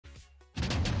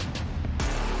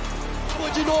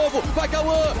de novo, vai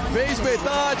Cauã, fez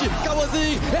metade,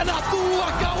 Cauãzinho, é na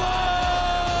tua, Cauã!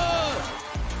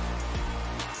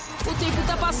 O tempo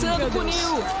tá passando,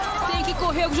 Cunil, tem que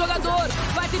correr o jogador,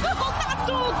 vai tentar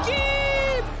contato, que...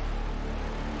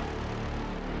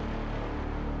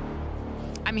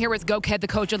 I'm here with Goked, the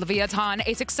coach of Leviatán.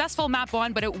 A successful map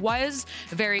one, but it was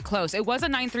very close. It was a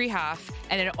 9-3 half,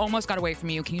 and it almost got away from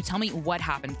you. Can you tell me what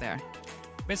happened there?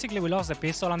 Basically, we lost the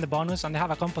pistol and the bonus, and they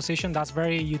have a composition that's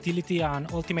very utility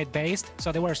and ultimate based.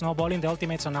 So they were snowballing the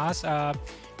ultimates on us.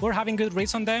 We're having good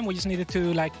reads on them. We just needed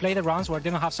to play the rounds where they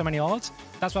don't have so many ults.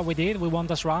 That's what we did. We won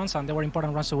those rounds, and they were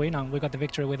important rounds to win, and we got the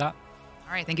victory with that.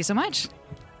 All right, thank you so much.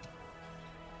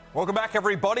 Welcome back,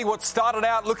 everybody. What started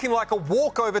out looking like a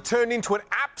walkover turned into an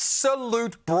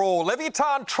absolute brawl.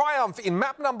 Leviatán triumph in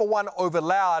map number 1 over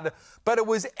Loud, but it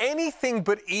was anything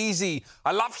but easy.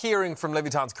 I love hearing from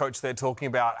Leviatán's coach there talking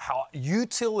about how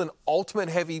util and ultimate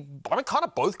heavy, I mean, kind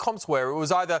of both comps were. It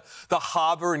was either the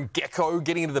Harbor and Gecko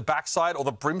getting into the backside or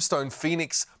the Brimstone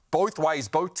Phoenix. Both ways,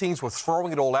 both teams were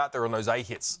throwing it all out there on those A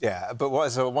hits. Yeah, but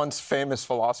as a once famous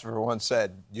philosopher once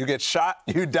said, you get shot,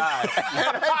 you die.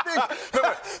 And I think...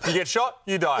 No, you get shot,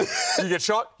 you die. You get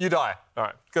shot, you die. All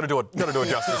right, got to do it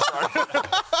justice.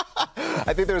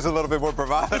 I think there's a little bit more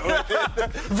bravado.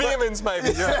 Vehemence, maybe.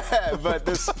 Yeah, but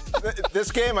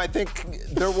this game, I think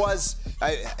there was...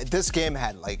 this game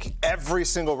had, like, every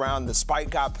single round, the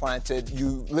spike got planted.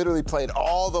 You literally played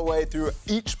all the way through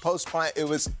each post-plant. It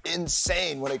was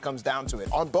insane when it comes down to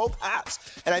it, on both halves.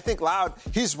 And I think Loud,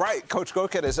 he's right. Coach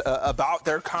Goked is about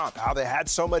their comp, how they had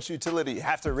so much utility. You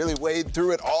have to really wade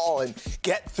through it all and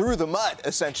get through the mud,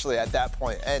 essentially, at that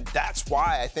point. And that's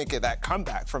why I think that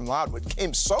comeback from Loud, which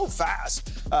came so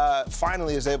fast,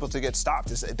 finally is able to get stopped.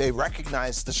 They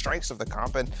recognized the strengths of the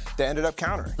comp, and they ended up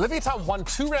countering. Leviatán won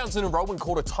 2 rounds in a row and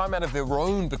called a timeout of their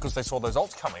own because they saw those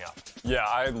ults coming up. Yeah,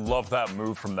 I love that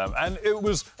move from them. And it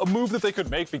was a move that they could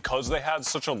make because they had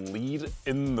such a lead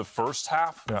in the first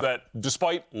half that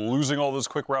despite losing all those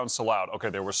quick rounds to Loud, okay,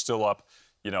 they were still up,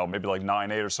 you know, maybe like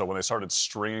 9-8 or so when they started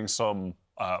stringing some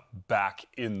back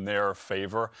in their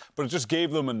favor, but it just gave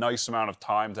them a nice amount of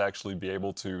time to actually be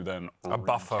able to then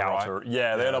buffer, counter. Right?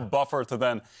 Yeah, they had a buffer to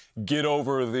then get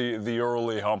over the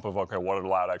early hump of, okay, what are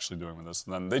Loud actually doing with this?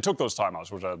 And then they took those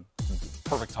timeouts, which I had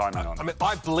perfect timing on. I mean,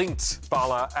 I blinked,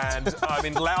 Bala, and I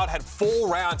mean, Loud had 4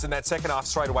 rounds in that second half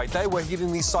straight away. They were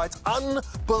hitting these sites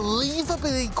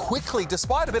unbelievably quickly,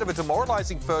 despite a bit of a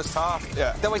demoralizing first half.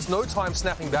 Yeah. That wastes no time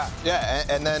snapping back. Yeah,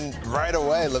 and then right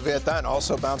away, Leviatán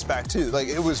also bounced back too. Like,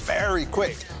 it was very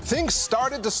quick. Things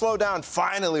started to slow down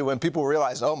finally when people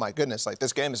realized, oh my goodness, like,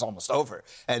 this game is almost over.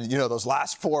 And, you know, those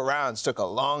last 4 rounds took a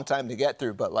long time to get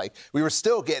through, but, like, we were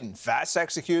still getting fast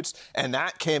executes, and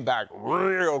that came back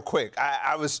real quick.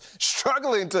 I was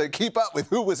struggling to keep up with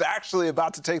who was actually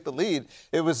about to take the lead.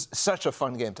 It was such a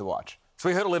fun game to watch. So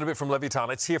we heard a little bit from Leviatán.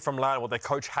 Let's hear from Loud what their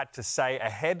coach had to say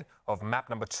ahead of map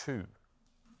number 2.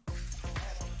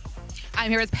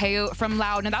 I'm here with Peu from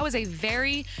Loud. Now, that was a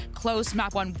very close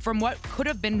map one from what could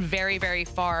have been very, very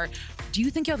far. Do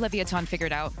you think you have Leviatán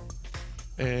figured out?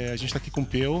 A gente está aqui com o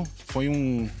Peu. Foi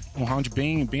round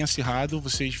bem acirrado.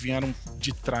 Vocês vieram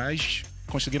de trás,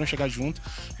 conseguiram chegar junto.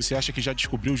 Você acha que já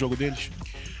descobriu o jogo deles?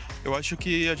 Eu acho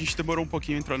que a gente demorou um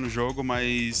pouquinho a entrar no jogo,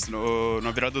 mas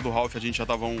na virada do half a gente já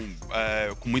estava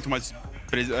com muito mais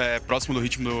próximo do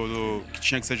ritmo do que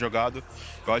tinha que ser jogado.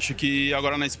 Eu acho que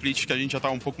agora na split que a gente já está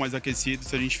um pouco mais aquecido,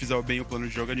 se a gente fizer bem o plano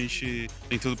de jogo, a gente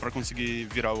tem tudo para conseguir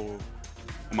virar o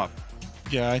mapa.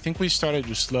 Yeah, I think we started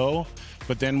slow,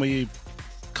 but then we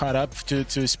caught up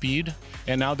to speed,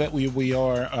 and now that we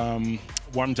are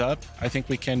warmed up, I think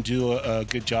we can do a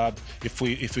good job. If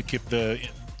we keep the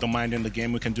mind in the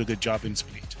game, we can do a good job in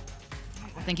split.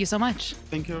 Thank you so much.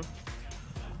 Thank you.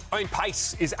 I mean,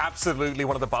 pace is absolutely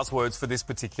one of the buzzwords for this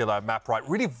particular map, right?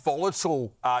 Really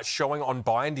volatile showing on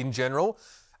Bind in general.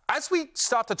 As we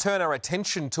start to turn our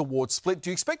attention towards Split, do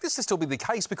you expect this to still be the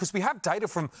case? Because we have data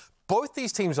from both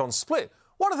these teams on Split.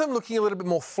 One of them looking a little bit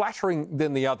more flattering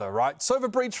than the other, right?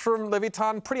 Sova Breach from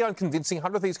Leviatán, pretty unconvincing.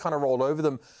 100 Thieves kind of rolled over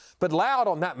them. But Loud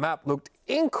on that map looked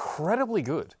incredibly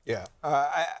good. Yeah.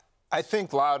 I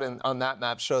think Loud on that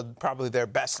map showed probably their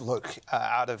best look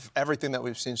out of everything that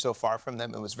we've seen so far from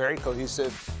them. It was very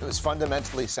cohesive. It was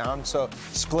fundamentally sound. So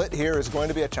Split here is going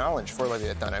to be a challenge for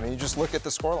Leviatán. I mean, you just look at the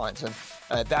scorelines,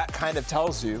 and that kind of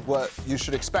tells you what you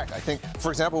should expect. I think, for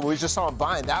example, what we just saw in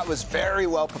Bind, that was very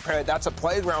well prepared. That's a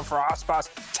playground for Aspas.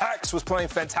 Tex was playing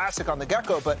fantastic on the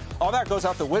Gecko, but all that goes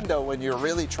out the window when you're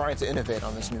really trying to innovate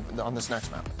on this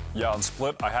next map. Yeah, on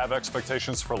Split, I have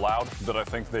expectations for Loud that I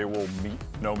think they will meet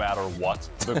no matter what.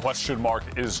 The question mark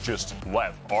is just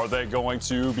Lev. Are they going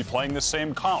to be playing the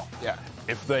same comp? Yeah.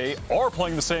 If they are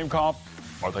playing the same comp,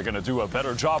 are they going to do a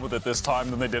better job with it this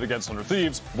time than they did against Under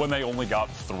Thieves when they only got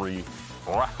 3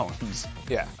 rounds?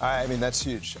 Yeah, I mean, that's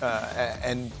huge.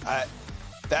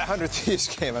 That 100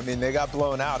 Thieves game, I mean, they got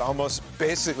blown out almost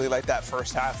basically like that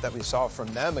first half that we saw from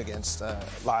them against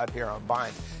Loud here on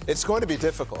Bind. It's going to be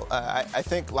difficult. I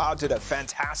think Loud did a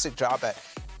fantastic job at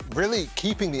really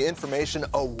keeping the information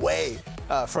away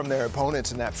from their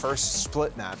opponents in that first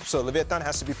split map. So Leviatán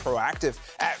has to be proactive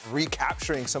at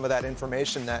recapturing some of that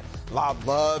information that Loud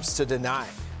loves to deny.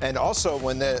 And also,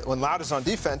 when Loud is on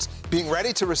defense, being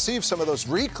ready to receive some of those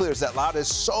re-clears that Loud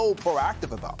is so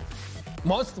proactive about.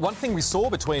 One thing we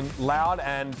saw between Loud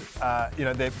and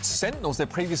their Sentinels, their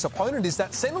previous opponent, is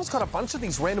that Sentinels got a bunch of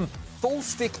these random full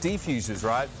stick defusers,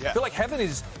 right? Yeah. I feel like Heaven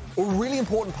is a really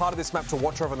important part of this map to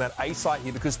watch over on that A site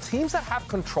here, because teams that have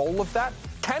control of that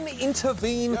can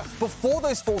intervene before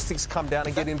those full sticks come down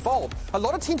and get involved. A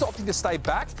lot of teams are opting to stay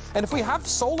back, and if we have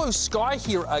solo Sky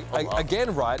here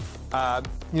again, right,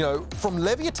 from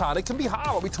Leviatán, it can be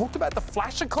hard. We talked about the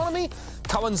flash economy.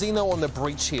 Kawanzino on the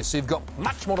breach here, so you've got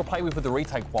much more to play with the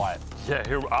retake, Wyatt. Yeah,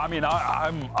 here, I mean,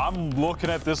 I'm looking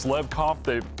at this Lev comp.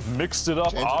 They've mixed it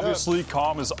up. Obviously,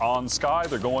 Calm is on Sky.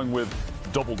 They're going with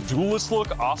double duelist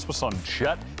look, Auspice on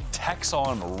Jet, Tex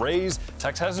on Raze.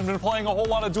 Tex hasn't been playing a whole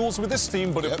lot of duels with this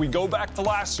team, but if we go back to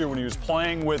last year when he was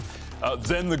playing with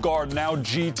then the guard, now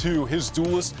G2, his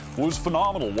duelist was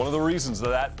phenomenal. One of the reasons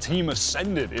that team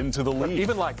ascended into the league.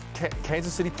 Even like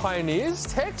Kansas City Pioneers,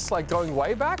 Tex, like going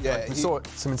way back. Yeah, we saw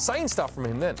some insane stuff from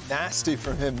him then. Nasty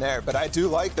from him there, but I do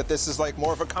like that this is like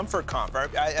more of a comfort comp. Right?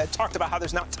 I talked about how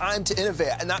there's not time to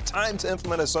innovate and not time to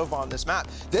implement a Sova on this map.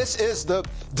 This is the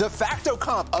de facto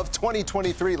comp of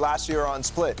 2023 last year on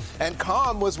Split, and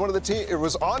Calm was one of the team. It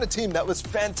was on a team that was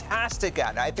fantastic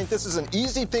at it. I think this is an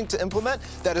easy thing to implement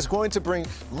that is going to bring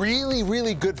really,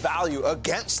 really good value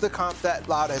against the comp that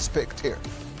Loud has picked here.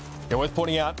 Yeah, worth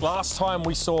pointing out, last time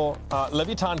we saw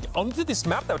Leviatán onto this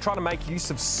map, they were trying to make use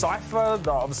of Cypher,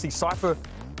 obviously Cypher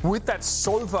with that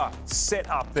Sova set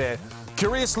up there.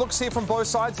 Curious looks here from both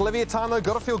sides. Leviatán, though,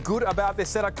 got to feel good about their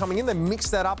setup coming in. They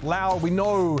mixed that up. Loud, we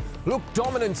know, look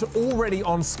dominant already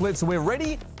on Split, so we're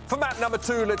ready for map number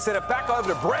 2. Let's send it back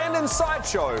over to Brandon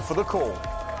Sideshow for the call.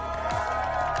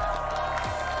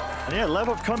 And yeah, Lev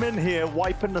have come in here,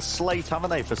 wiping the slate, haven't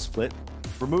they, for Split?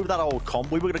 Remove that old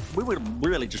comp. We were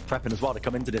really just prepping as well to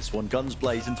come into this one, guns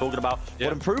blazing, talking about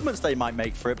what improvements they might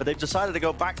make for it, but they've decided to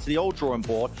go back to the old drawing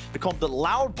board, the comp that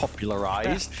Loud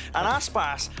popularized, and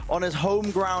Aspas on his home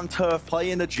ground turf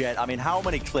playing the Jet. I mean, how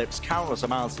many clips? Countless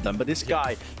amounts of them, but this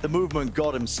guy, the movement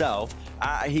god himself,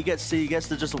 he gets to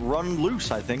just run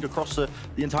loose, I think, across the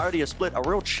entirety of Split. A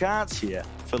real chance here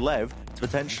for Lev to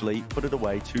potentially put it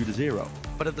away 2-0.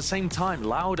 But at the same time,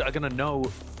 Loud are going to know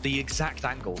the exact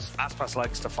angles Aspas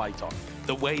likes to fight on,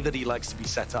 the way that he likes to be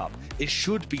set up. It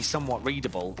should be somewhat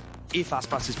readable if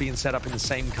Aspas is being set up in the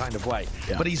same kind of way.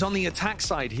 Yeah. But he's on the attack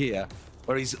side here,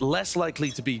 where he's less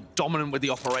likely to be dominant with the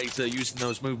operator, using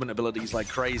those movement abilities like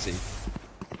crazy.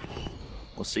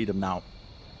 We'll see them now.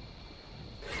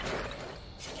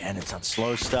 Again, it's that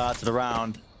slow start to the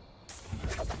round.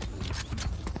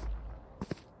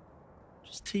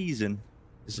 Just teasing.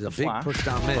 This is a big push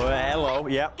down mid. Oh, hello,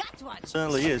 yeah.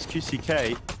 Certainly is.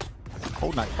 QCK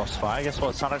holding that crossfire. Guess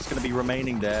what? Sadak's going to be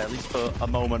remaining there, at least for a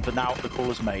moment, but now the call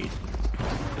is made.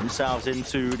 Themselves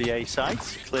into the A site.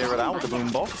 Clear it out with the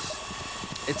boom box.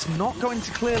 It's not going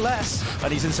to clear less.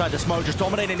 And he's inside the smoke, just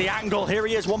dominating the angle. Here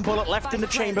he is, one bullet left in the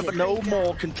chamber, but no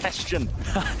more congestion.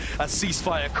 A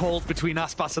ceasefire called between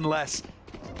Aspas and Les.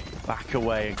 Back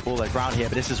away and call their ground here,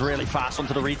 but this is really fast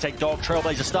onto the retake. Dog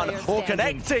Trailblazer started all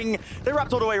connecting. They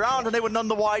wrapped all the way around and they were none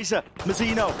the wiser.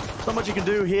 Mazzino, not much you can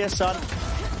do here, son.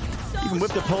 Even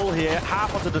with the pull here,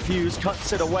 half onto the defuse,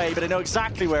 cuts it away, but they know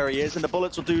exactly where he is and the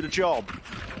bullets will do the job.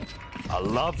 A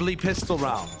lovely pistol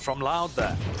round from Loud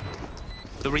there.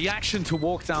 The reaction to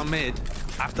walk down mid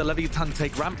after Leviatán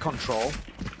take ramp control,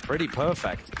 pretty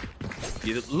perfect.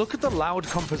 You look at the Loud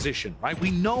composition, right? We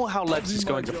know how Levs is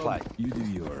going to play. You do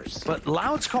yours. But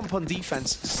Loud's comp on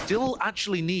defense still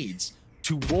actually needs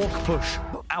to walk push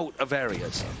out of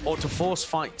areas or to force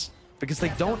fights because they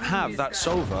don't have that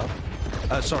Sova.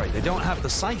 They don't have the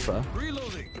Cypher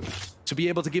to be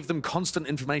able to give them constant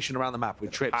information around the map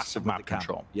with trips. Passive map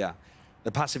control. Yeah.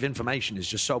 The passive information is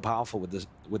just so powerful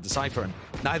with the Cypher, and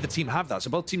neither team have that.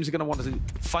 So both teams are going to want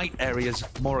to fight areas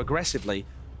more aggressively,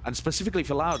 and specifically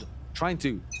for Loud, trying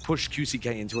to push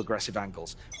QCK into aggressive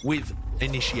angles with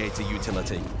initiator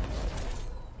utility.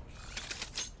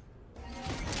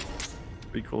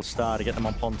 Pretty cool start to get them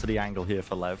up onto the angle here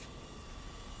for Lev.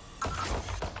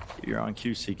 You're on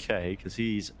QCK because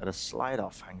he's at a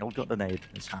slide-off angle, got the nade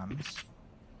in his hands.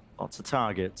 Lots of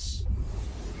targets.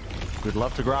 We'd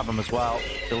love to grab them as well,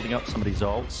 building up some of these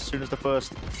ults. As soon as the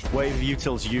first wave of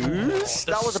utils used,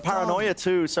 that was a paranoia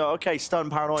too. So okay, stun,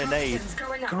 paranoia, nade.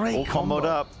 Great all comboed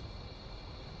up.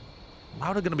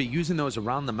 Loud are going to be using those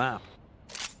around the map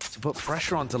to put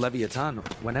pressure onto Leviatán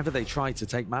whenever they try to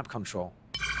take map control.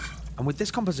 And with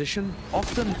this composition,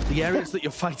 often the areas that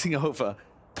you're fighting over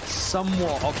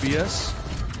somewhat obvious,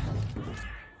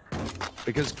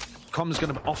 because Com's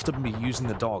going to often be using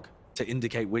the dog to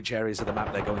indicate which areas of the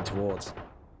map they're going towards.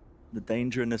 The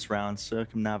danger in this round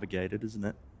circumnavigated, isn't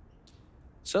it?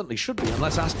 Certainly should be,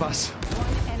 unless Aspas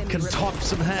can top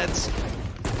some heads.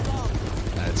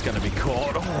 It's going to be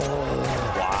caught.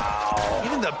 Oh, wow.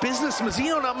 Even the business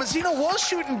Mazzino. Now, Mazzino was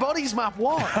shooting bodies map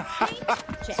 1.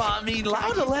 But, I mean,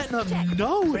 Loud are letting them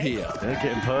know here. They're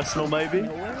getting personal, maybe?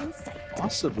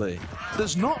 Possibly.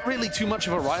 There's not really too much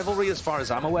of a rivalry as far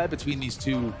as I'm aware between these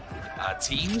two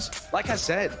teams. Like I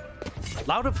said,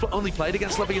 Loud have only played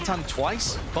against Leviatán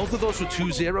twice. Both of those were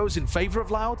 2-0s in favor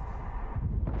of Loud.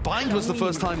 Bind was the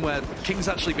first time where King's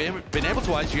actually been able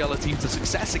to IGL a team to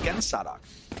success against Sadak.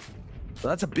 So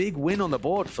that's a big win on the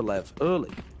board for Lev early.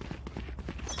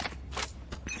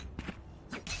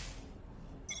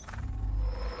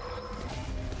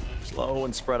 Slow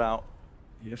and spread out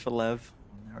here for Lev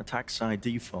on their attack side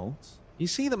default. You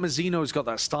see that Mazzino's got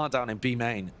that start down in B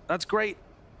main. That's great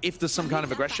if there's some kind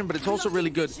of aggression, but it's also really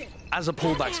good as a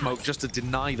pullback smoke just to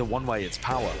deny the one-way its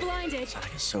power.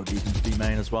 Sadak is so deep into B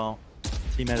main as well.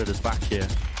 Team editor's back here.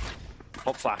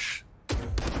 Pop flash.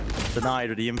 Denied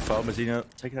with the info. Mazzino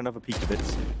taking another peek of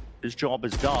it. His job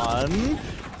is done.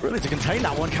 Really to contain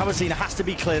that one. Kawasina has to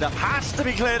be cleared up. Has to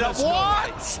be cleared up.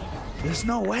 What? There's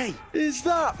no way. Is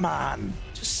that, man?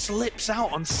 Just slips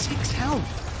out on 6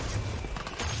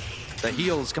 health. The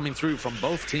heals coming through from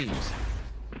both teams.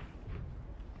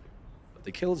 But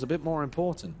the kill's a bit more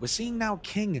important. We're seeing now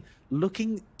King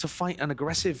looking to fight an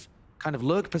aggressive kind of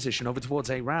lurk position over towards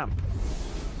A ramp.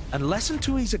 And Lesson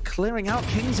 2's are clearing out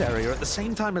King's area at the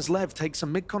same time as Lev takes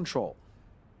some mid control.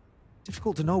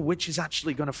 Difficult to know which is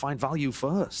actually going to find value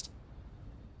first.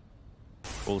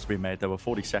 Calls being made. There were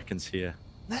 40 seconds here.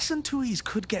 Lesson 2's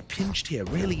could get pinched here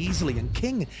really easily, and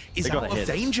King is out of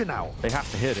danger now. They have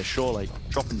to hit it, surely.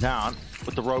 Dropping down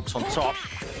with the ropes on top.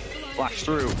 Flash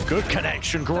through. Good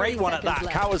connection. Great one at that.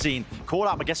 Kawazine caught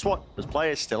up, but guess what? There's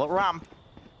players still at ramp.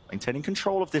 Maintaining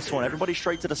control of this one. Everybody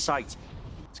straight to the site.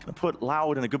 It's going to put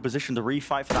Loud in a good position to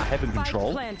refight for that heaven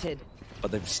control.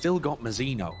 But they've still got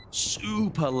Mazzino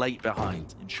super late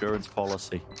behind. Insurance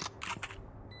policy.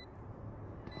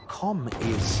 Com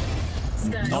is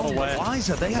not aware.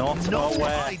 Wiser. They have no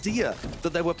idea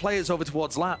that there were players over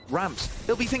towards ramps.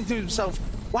 They'll be thinking to themselves,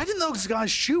 why didn't those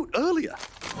guys shoot earlier?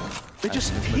 They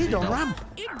just hid on ramp.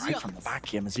 Right from the back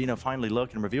here, Mazzino finally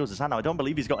lurking and reveals his hand. Now, I don't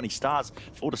believe he's got any stars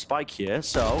for the spike here,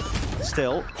 so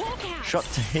still shut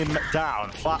him down.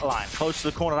 Flatline, close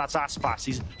to the corner, that's Aspas.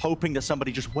 He's hoping that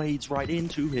somebody just wades right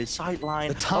into his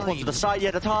sideline. Up onto the side,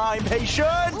 the time,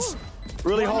 patience!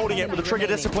 Really holding it with the trigger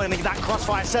discipline. That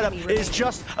crossfire setup is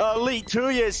just elite.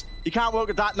 2 years, you can't work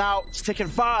with that now. It's ticking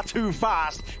far too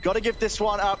fast. Got to give this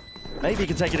one up. Maybe he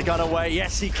can take the gun away.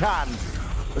 Yes, he can.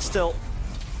 But still,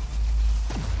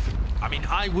 I mean,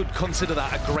 I would consider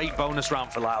that a great bonus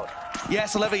round for Loud.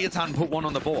 Yes, Leviatán put one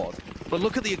on the board, but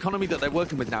look at the economy that they're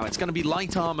working with now. It's going to be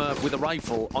light armor with a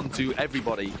rifle onto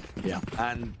everybody. Yeah.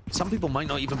 And some people might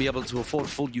not even be able to afford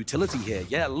full utility here.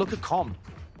 Yeah, look at Com.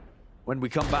 When we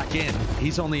come back in,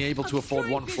 he's only able to afford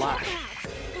 1 flash.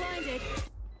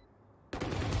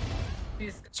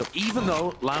 So even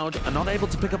though Loud are not able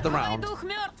to pick up the round,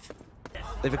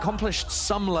 they've accomplished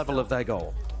some level of their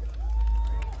goal.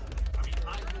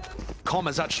 Com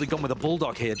has actually gone with a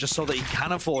Bulldog here just so that he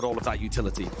can afford all of that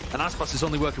utility. And Aspas is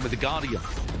only working with the Guardian.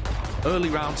 Early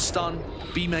round stun,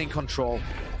 B main control.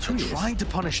 Trying to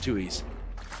punish 2's.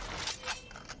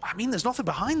 I mean, there's nothing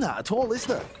behind that at all, is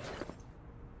there?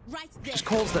 Just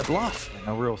calls their bluff.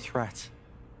 No real threat.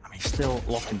 I mean, still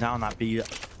locking down that B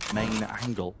main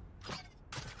angle.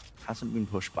 Hasn't been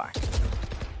pushed back.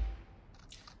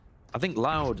 I think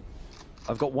Loud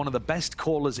have got one of the best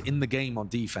callers in the game on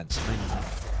defense. I mean,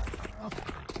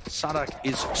 Sadak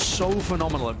is so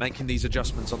phenomenal at making these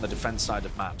adjustments on the defense side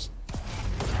of maps.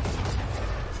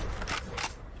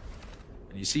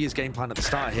 And you see his game plan at the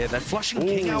start here. They're flushing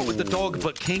King out with the dog,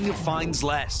 but King finds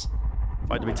less.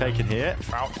 Fight to be taken here.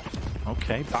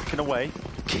 Okay, backing away.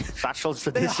 Satchel's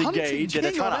to disengage, and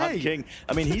they're trying to hunt King.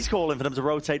 I mean, he's calling for them to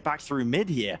rotate back through mid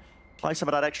here. apply some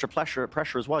of that extra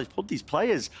pressure as well. He's pulled these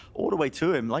players all the way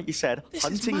to him, like you said,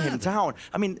 hunting him down.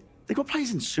 I mean, they've got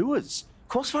players in sewers.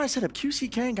 Crossfire set up,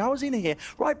 QCK and Gawazine here,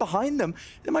 right behind them.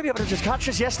 They might be able to just catch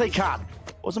us. Yes, they can.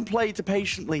 Wasn't played too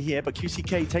patiently here, but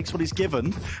QCK takes what he's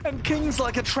given. And King's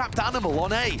like a trapped animal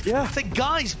on A. Yeah. I think,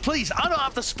 guys, please, I don't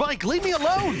have the spike. Leave me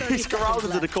alone. He's corralled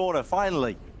into the corner,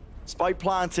 finally. Spike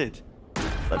planted.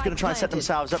 They're going to try and set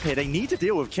themselves up here. They need to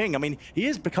deal with King. I mean, he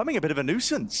is becoming a bit of a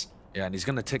nuisance. Yeah, and he's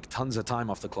going to take tons of time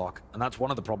off the clock. And that's one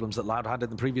of the problems that Loud had in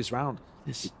the previous round.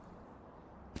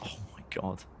 Oh my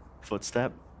God.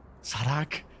 Footstep.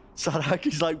 Sadak. Sadak,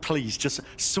 he's like, please, just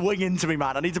swing into me,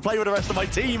 man. I need to play with the rest of my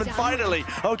team. And finally,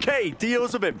 okay,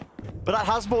 deals with him. But that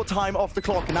has more time off the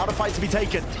clock. And now the fight to be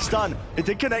taken. Stun. It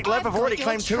did connect. Lev have already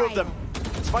claimed 2 of them.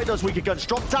 Despite those weaker guns,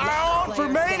 drop down for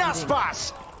main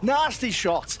Aspas. Nasty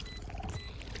shot.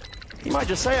 He might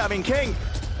just say, I mean, King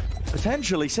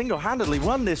potentially single-handedly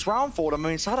won this round for them. I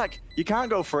mean, Sadak, you can't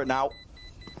go for it now.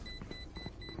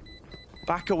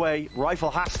 Back away. Rifle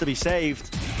has to be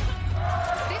saved.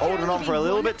 Holding on for a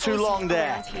little bit too long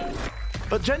there.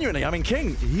 But genuinely, I mean,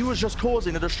 King, he was just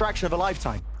causing the distraction of a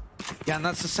lifetime. Yeah, and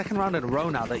that's the second round in a row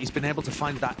now that he's been able to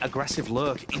find that aggressive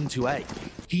lurk into A.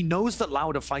 He knows that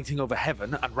Loud are fighting over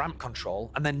Heaven and ramp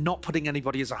control, and they're not putting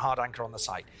anybody as a hard anchor on the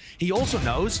site. He also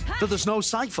knows that there's no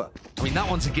Cypher. I mean, that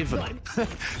one's a given.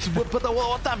 but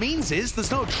what that means is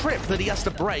there's no trip that he has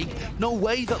to break, no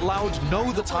way that Loud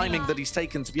know the timing that he's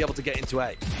taken to be able to get into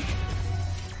A.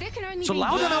 So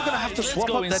Loud are now going to have to swap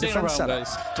up their defense setup.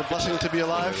 It's a blessing to be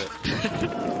alive.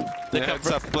 Yeah, it's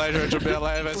a pleasure to be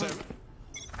alive.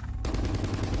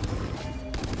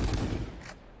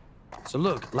 So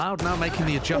look, Loud now making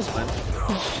the adjustment.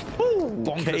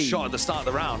 Bonker shot at the start of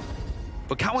the round.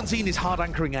 But Kawazine is hard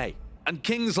anchoring A. And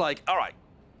King's like, all right,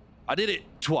 I did it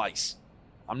twice.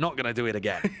 I'm not going to do it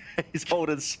again. He's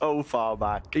holding so far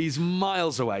back. He's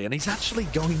miles away, and he's actually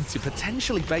going to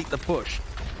potentially bait the push.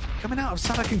 Coming out of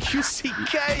Sadak and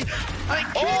QCK.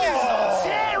 And King is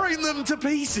tearing them to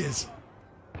pieces.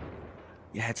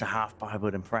 Yeah, it's a half buy,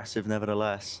 but impressive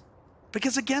nevertheless.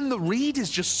 Because again, the read is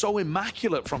just so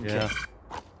immaculate from King.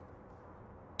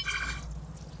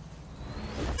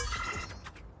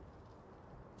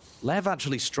 Lev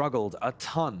actually struggled a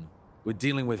ton with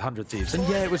dealing with 100 Thieves. And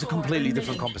yeah, it was a completely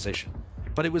different composition.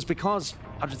 But it was because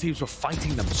 100 Thieves were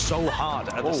fighting them so hard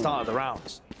at the start of the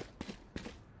rounds.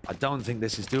 I don't think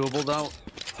this is doable, though.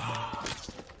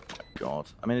 God.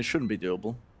 I mean, it shouldn't be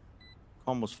doable.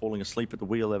 Con was falling asleep at the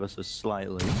wheel ever so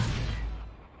slightly.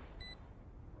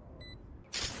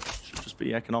 Should just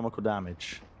be economical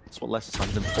damage. That's what less is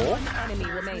 104.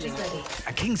 Enemy remaining.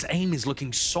 And King's aim is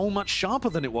looking so much sharper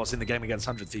than it was in the game against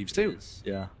 100 Thieves, too.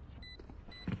 Yeah.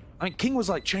 I mean, King was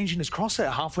like changing his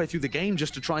crosshair halfway through the game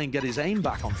just to try and get his aim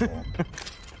back on form.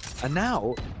 And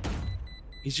now,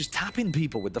 he's just tapping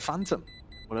people with the Phantom.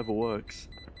 Whatever works.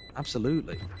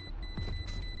 Absolutely.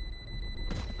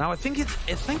 Now, I think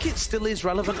it still is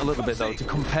relevant a little bit, though, to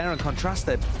compare and contrast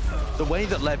the way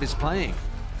that Lev is playing.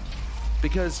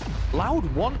 Because Loud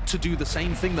want to do the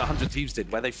same thing that 100 Thieves did,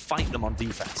 where they fight them on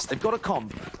defense. They've got a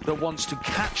comp that wants to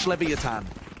catch Leviatán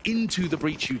into the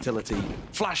breach utility,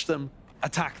 flash them,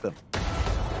 attack them.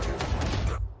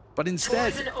 But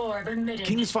instead,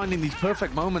 King's finding these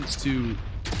perfect moments to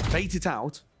bait it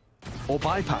out or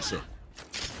bypass it.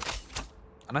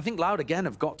 And I think Loud, again,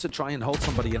 have got to try and hold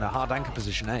somebody in a hard anchor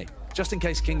position A, just in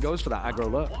case King goes for that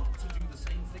aggro lurk.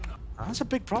 That's a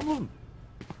big problem.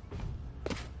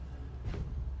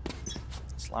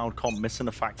 It's Loud comp missing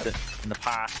the fact that in the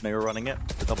past they were running it.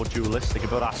 The double duelist, they could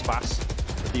build Aspas,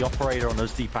 the operator on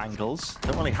those deep angles.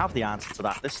 Don't really have the answer to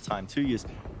that this time. 2 years.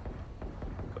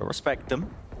 Gotta respect them.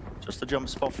 Just a jump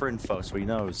spot for info, so he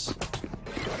knows.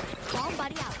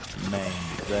 Main,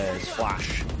 there's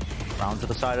Flash. Round to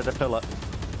the side of the pillar.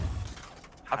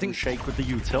 I think shake with the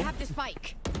util.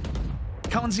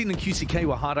 Kawazine and QCK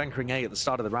were hard anchoring A at the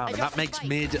start of the round, and that makes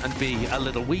mid and B a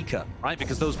little weaker, right?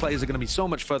 Because those players are going to be so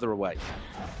much further away.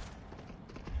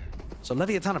 So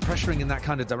Leviatán are pressuring in that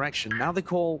kind of direction. Now they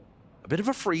call a bit of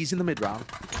a freeze in the mid round,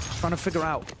 trying to figure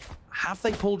out, have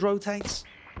they pulled rotates?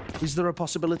 Is there a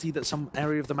possibility that some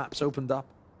area of the map's opened up?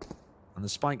 And the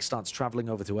spike starts traveling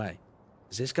over to A.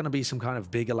 Is this going to be some kind of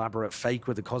big elaborate fake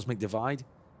with the Cosmic Divide?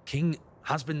 King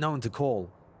has been known to call.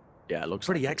 Yeah, it looks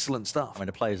pretty like excellent stuff. I mean,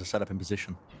 the players are set up in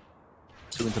position.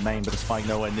 2 into main, but the spike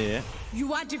nowhere near.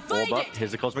 You are divided.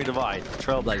 Here's the Cosmic Divide.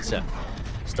 Trailblazer.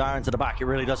 Staring to the back. It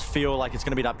really does feel like it's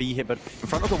going to be that B hit, but in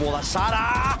front of the wall, that's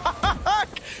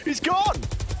Sadak! He's gone!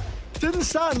 Didn't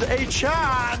stand a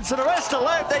chance, and the rest are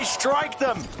left. They strike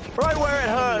them right where it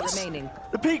hurts.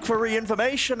 The peak for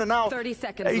re-information, and now 30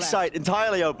 seconds A site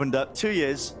entirely opened up. 2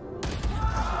 years.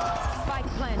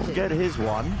 get his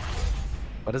one.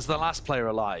 But as the last player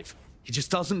alive, he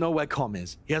just doesn't know where Com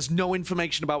is. He has no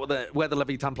information about where the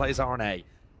Leviatán players are on A.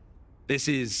 This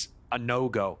is a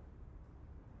no-go.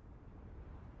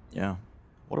 Yeah.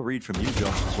 What a read from you,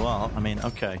 Josh, as well. I mean,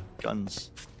 okay,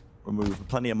 guns removed.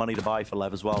 Plenty of money to buy for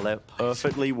Lev as well. They're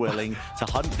perfectly willing to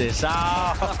hunt this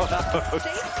out.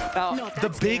 Now,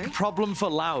 the big problem for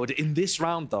Loud in this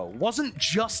round, though, wasn't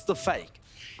just the fake.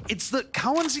 It's that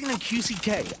Kawanzin and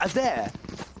QCK are there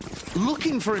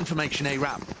looking for information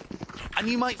A-ramp. And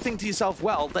you might think to yourself,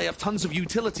 well, they have tons of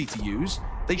utility to use.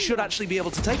 They should actually be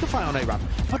able to take a fight on A-ramp.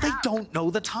 But they don't know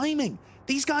the timing.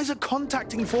 These guys are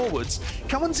contacting forwards.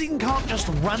 Kawanzin can't just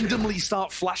randomly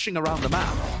start flashing around the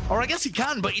map. Or I guess he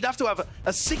can, but you'd have to have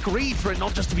a sick read for it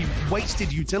not just to be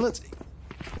wasted utility.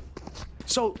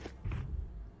 So,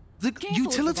 the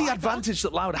utility advantage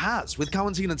that Loud has with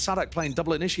Kawanzin and Sadak playing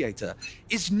double initiator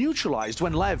is neutralized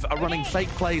when Lev are running fake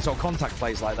plays or contact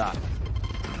plays like that.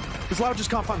 Because Loud just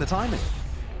can't find the timing.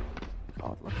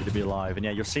 God, lucky to be alive. And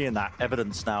yeah, you're seeing that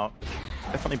evidence now.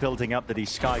 Definitely building up that these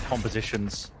Sky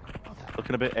compositions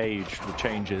looking a bit aged with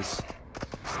changes.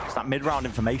 It's that mid-round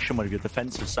information when you're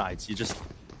defensive sides.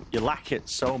 You lack it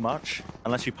so much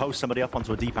unless you post somebody up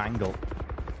onto a deep angle.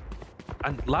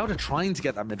 And Loud are trying to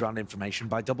get that mid-round information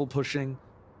by double pushing,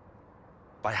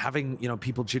 by having, you know,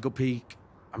 people jiggle peek.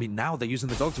 I mean, now they're using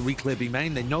the dog to re-clear B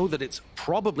main. They know that it's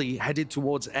probably headed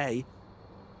towards A.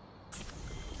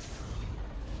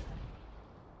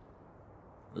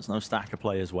 There's no stack of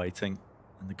players waiting,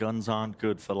 and the guns aren't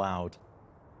good for Loud.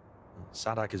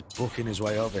 Sadak is booking his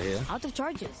way over here. Out of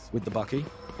charges. With the Bucky.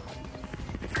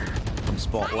 From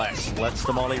spot left, lets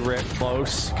the molly rip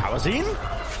close. Kawanzin.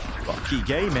 Bucky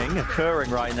gaming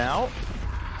occurring right now.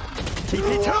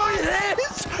 TP2 it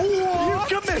is! You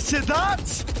committed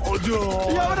that! Oh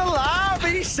no! You having a laugh?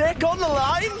 He's sick on the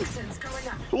line?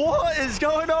 What is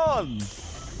going on?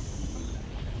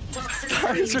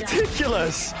 That is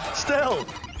ridiculous. Still,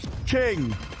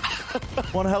 King.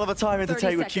 One hell of a timing to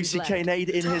take with QCK nade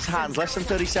in his hands. Less than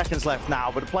 30 seconds left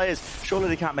now, but the players, surely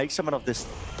they can't make something of this.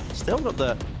 Still got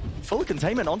the full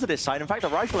containment onto this side. In fact, a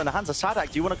rifle in the hands of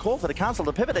Sadak. Do you want to call for the cancel,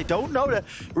 the pivot? They don't know. They're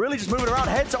really just moving around.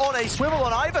 Heads on a swivel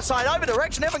on either side, either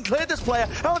direction. They haven't cleared this player.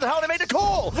 How the hell they made the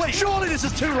call? Wait, surely this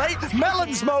is too late.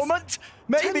 Melon's moment.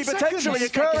 Maybe potentially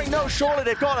occurring. No, surely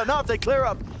they've got enough. They clear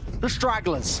up the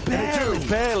stragglers.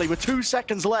 Barely with 2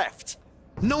 seconds left.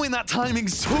 Knowing that timing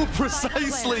so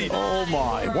precisely. Oh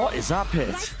my, what is that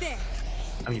pit?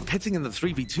 I mean, pitting in the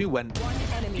 3v2 when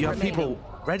you have people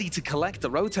ready to collect the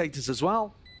rotators as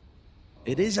well.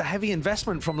 It is a heavy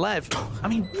investment from Lev. I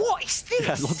mean, what is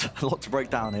this? Yeah, a lot to break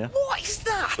down here. What is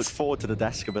that? Look forward to the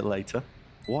desk a bit later.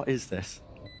 What is this?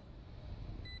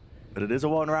 But it is a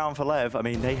one round for Lev. I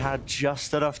mean, they had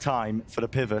just enough time for the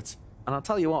pivot. And I'll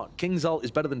tell you what, King's ult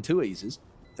is better than 2 eases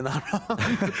in that round.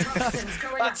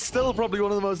 That's still probably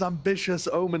one of the most ambitious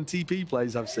Omen TP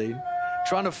plays I've seen.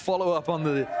 Trying to follow up on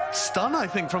the stun, I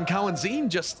think, from Kawanzin,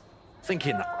 just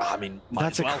thinking, I mean,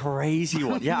 that's a crazy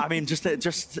one. Yeah, I mean,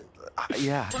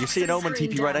 yeah. You see an Omen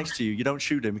TP right next to you, you don't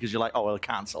shoot him because you're like, oh, he'll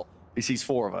cancel. He sees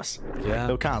 4 of us. Yeah.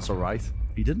 He'll cancel, right?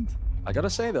 He didn't. I gotta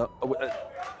say, though.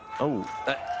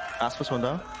 Aspas one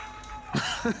down.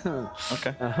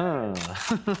 Okay.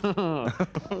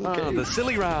 Okay. The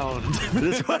silly round.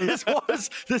 this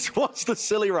was the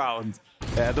silly round.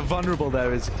 Yeah, the vulnerable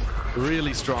there is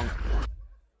really strong.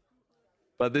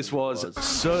 But this was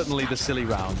certainly the silly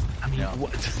round. I mean,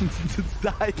 what?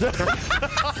 I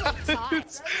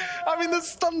mean, the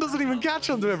stun doesn't even catch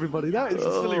onto everybody. That is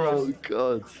a silly round. Oh,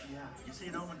 God.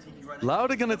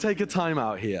 Loud are going to take a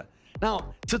timeout here.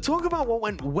 Now, to talk about what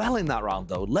went well in that round,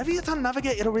 though, Leviatán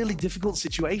navigated a really difficult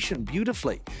situation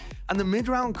beautifully. And the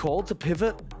mid-round call to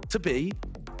pivot to B,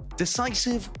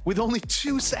 decisive with only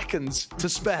 2 seconds to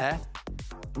spare.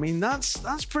 I mean,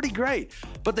 that's pretty great.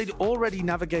 But they'd already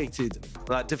navigated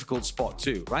that difficult spot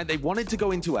too, right? They wanted to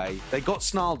go into A. They got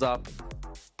snarled up.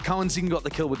 Kawanzin got the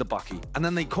kill with the Bucky. And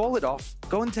then they call it off,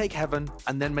 go and take Heaven,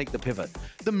 and then make the pivot.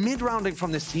 The mid-rounding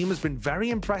from this team has been very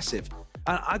impressive.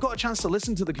 And I got a chance to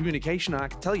listen to the communication, and I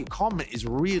can tell you, Com is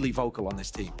really vocal on this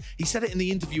team. He said it in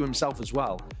the interview himself as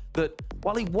well, that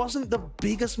while he wasn't the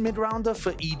biggest mid-rounder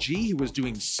for EG, he was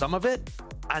doing some of it,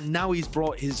 and now he's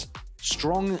brought his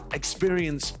strong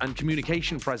experience and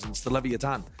communication presence to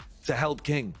Leviatán to help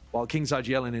King, while King's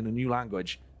yelling in a new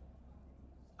language.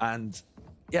 And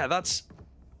yeah,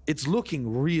 it's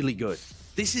looking really good.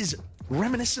 This is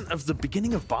reminiscent of the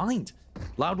beginning of Bind.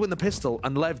 Loud win the pistol,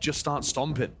 and Lev just starts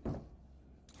stomping.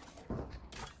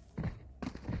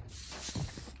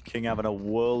 King having a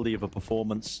worldie of a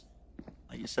performance.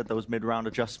 Like you said, those mid-round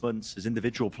adjustments, his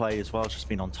individual play as well, has just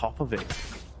been on top of it.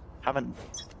 haven't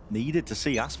needed to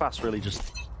see Aspas really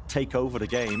just take over the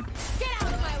game.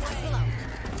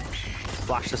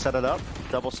 Flash to set it up.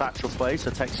 Double satchel play so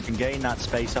Tex can gain that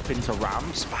space up into Ram.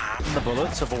 Spam the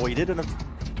bullets, avoided and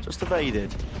just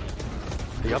evaded.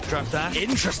 The updraft dash.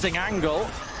 Interesting angle.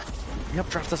 The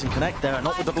updraft doesn't connect there,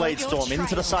 not with the Blade Storm.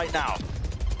 Into the site now.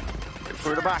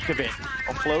 Through the back of it.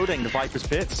 Offloading the Viper's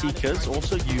pit. Seekers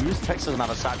also used. Tex doesn't have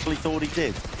a satchel, he thought he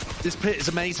did. This pit is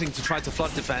amazing to try to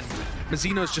flood defend.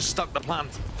 Mazzino's just stuck the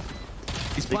plant.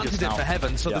 He's planted it for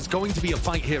Heaven, so there's going to be a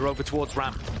fight here over towards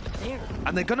Ramp.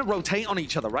 And they're going to rotate on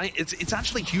each other, right? It's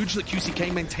actually huge that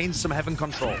QCK maintains some Heaven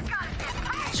control.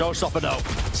 Showstopper though,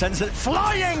 sends it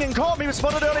flying, and caught me was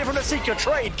spotted earlier from the Seeker.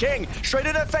 Trade, King, straight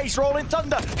in her face, rolling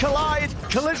thunder, collide,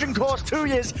 collision course, 2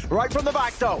 years, right from the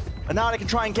back though. And now they can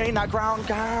try and gain that ground,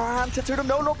 granted to them,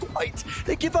 no, not quite.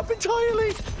 They give up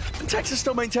entirely, and Texas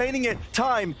still maintaining it.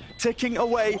 Time ticking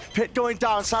away, pit going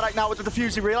down, Sadak now with the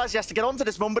defuse, he realized he has to get onto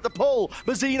this one, but the pull,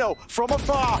 Mazzino from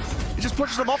afar, he just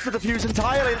pushes them off the defuse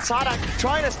entirely, and Sadak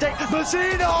trying to stick,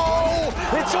 Mazzino!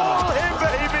 It's all him,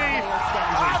 baby!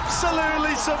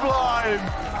 Absolutely sublime!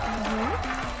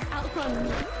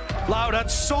 Loud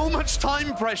had so much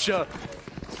time pressure,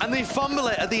 and they fumble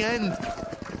it at the end.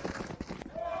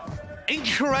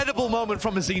 Incredible moment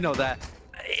from Mazzino there.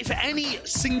 If any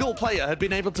single player had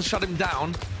been able to shut him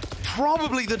down,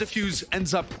 probably the defuse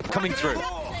ends up coming through.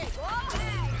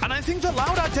 And I think that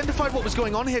Loud identified what was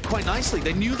going on here quite nicely.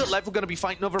 They knew that Lev were going to be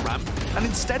fighting over Ramp, and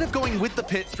instead of going with the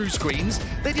pit through screens,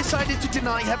 they decided to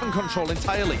deny Heaven control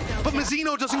entirely. But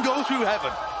Mazzino doesn't go through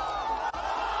Heaven.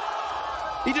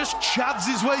 He just chads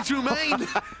his way through main,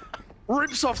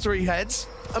 rips off 3 heads,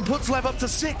 and puts Lev up to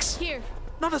 6. Here.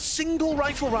 Not a single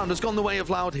rifle round has gone the way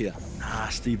of Loud here.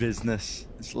 Nasty business.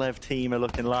 This Lev team are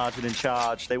looking large and in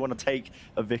charge. They want to take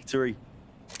a victory.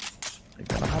 They've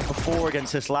never had before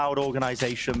against this Loud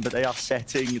organization, but they are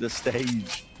setting the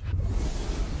stage.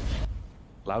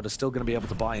 Loud are still going to be able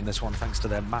to buy in this one thanks to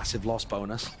their massive loss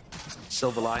bonus.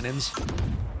 Silver linings.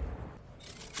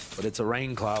 But it's a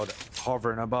rain cloud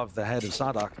hovering above the head of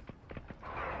Sadak.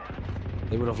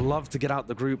 They would have loved to get out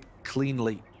the group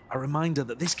cleanly. A reminder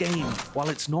that this game, while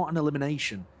it's not an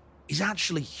elimination, is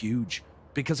actually huge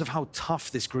because of how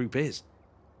tough this group is.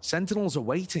 Sentinels are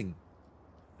waiting,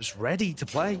 just ready to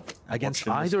play against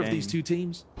either of these two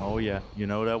teams. Oh yeah, you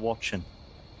know they're watching.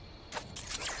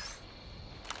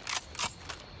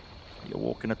 You're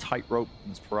walking a tightrope, and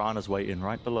there's piranhas waiting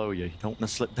right below you. You don't want to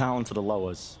slip down to the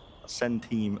lowers. The Sen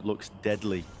team looks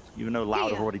deadly, even though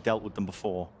Loud have already dealt with them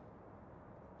before.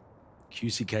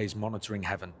 QCK's monitoring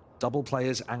Heaven. Double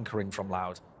players anchoring from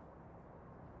Loud.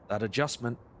 That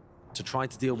adjustment to try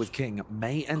to deal with King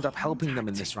may end up helping them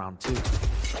in this round too.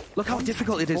 Look how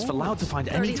difficult it is for Loud to find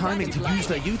any timing to use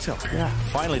their util. Yeah,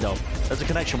 finally though, there's a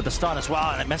connection with the stun as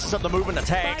well, and it messes up the movement of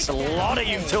Tex. A lot of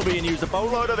util being used, a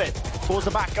boatload of it towards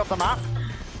the back of the map.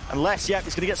 Unless, yeah,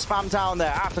 it's going to get spammed down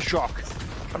there. Aftershock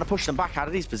trying to push them back out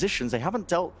of these positions. They haven't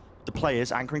dealt the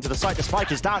players anchoring to the site. The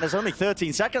spike is down. There's only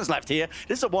 13 seconds left here.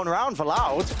 This is a 1 round for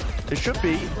Loud. It should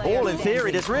be all in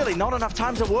theory. There's really not enough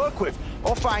time to work with.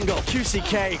 Off angle,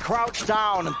 QCK crouched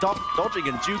down and dodging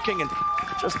and juking and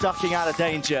just ducking out of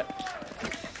danger.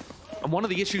 And one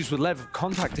of the issues with Lev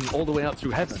contacting all the way up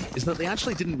through Heaven is that they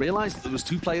actually didn't realize that there was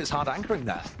 2 players hard anchoring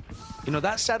there. You know,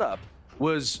 that setup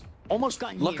was almost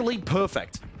luckily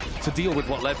perfect to deal with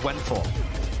what Lev went for.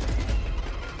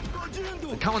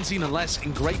 Kawanzin and Les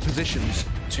in great positions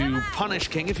to punish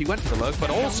King if he went for the lurk,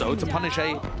 but also to punish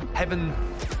a Heaven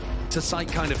to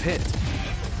sight kind of hit.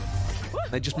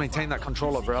 They just maintain that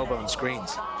control over elbow and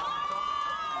screens.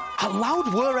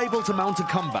 Loud were able to mount a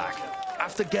comeback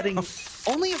after getting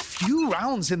only a few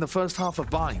rounds in the first half of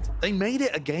Bind. They made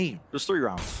it a game. Just 3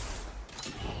 rounds.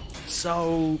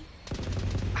 So,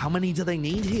 how many do they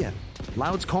need here?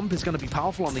 Loud's comp is going to be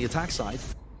powerful on the attack side.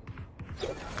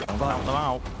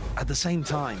 But at the same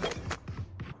time,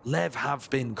 Lev have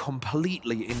been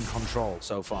completely in control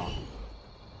so far.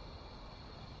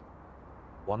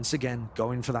 Once again,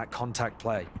 going for that contact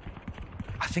play.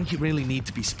 I think you really need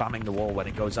to be spamming the wall when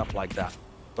it goes up like that.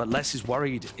 But Les is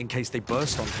worried in case they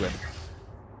burst onto him.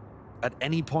 At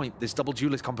any point, this double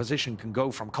duelist composition can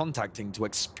go from contacting to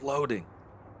exploding.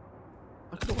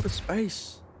 Look at all the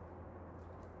space.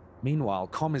 Meanwhile,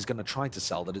 Com is going to try to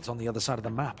sell that it's on the other side of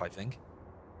the map, I think.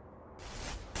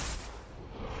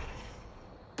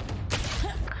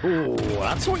 Oh,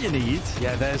 that's what you need.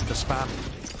 Yeah, there's the spam.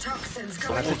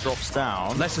 As it drops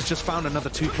down. Les has just found another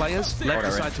 2 players. Lev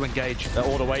decide to engage. They're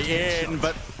all the way in,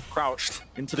 but crouched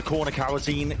into the corner.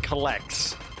 Karazin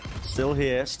collects. Still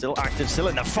here, still active, still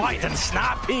in the fight, and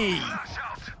Snappy!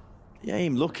 The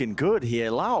aim looking good here.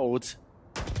 Loud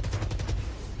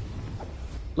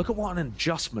Look at what an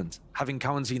adjustment having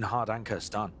Kawanzin hard anchor has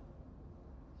done.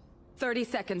 30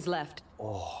 seconds left.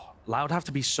 Oh, Loud have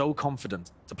to be so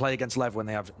confident to play against Lev when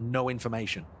they have no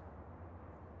information.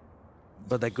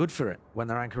 But they're good for it when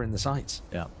they're anchoring the sites.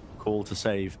 Yeah, call to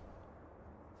save.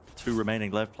 2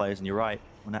 remaining Lev players, and you're right.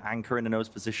 When they're anchoring in those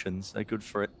positions, they're good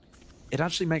for it. It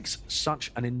actually makes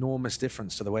such an enormous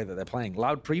difference to the way that they're playing.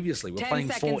 Loud previously were playing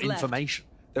for information.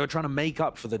 They were trying to make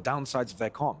up for the downsides of their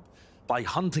comp by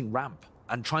hunting ramp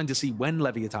and trying to see when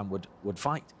Leviatán would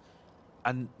fight.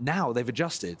 And now they've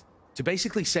adjusted to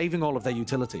basically saving all of their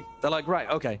utility. They're like, right,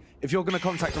 okay, if you're going to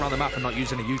contact around the map and not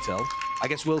using a util, I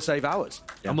guess we'll save ours.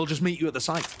 Yeah. And we'll just meet you at the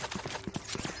site.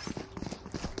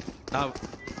 Now,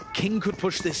 King could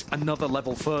push this another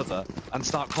level further and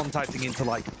start contacting into,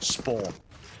 like, spawn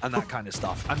and that kind of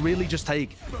stuff, and really just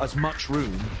take as much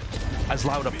room as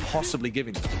Loud are possibly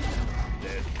giving them.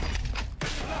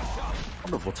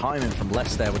 Wonderful timing from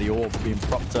Les there with the orb being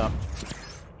propped up.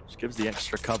 Just gives the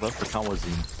extra cover for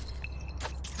Kawanzin.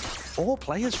 4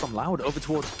 players from Loud over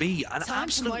towards B, an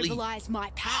absolutely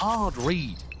hard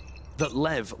read that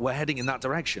Lev were heading in that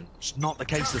direction. It's not the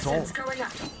case at all.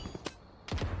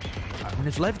 I mean,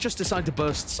 if Lev just decide to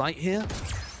burst sight here,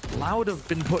 Loud have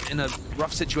been put in a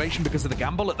rough situation because of the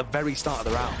gamble at the very start of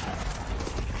the round.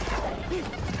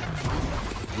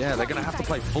 Yeah, they're going to have to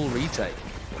play full retake.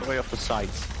 Way off the site.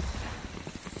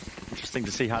 Interesting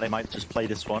to see how they might just play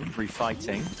this one,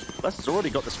 refighting. Les has already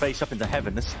got the space up into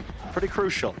Heaven. This is pretty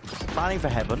crucial. Planning for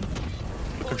Heaven.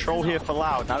 Control here for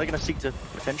Loud. Now they're going to seek to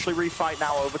potentially refight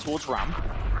now over towards Ramp.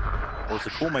 Or was the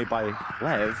call made by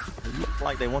Lev? It looked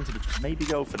like they wanted to just maybe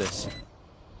go for this.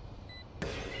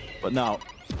 But no.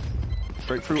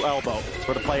 Straight through elbow. That's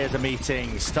where the players are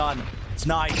meeting. Stun. It's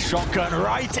nice. Shotgun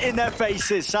right in their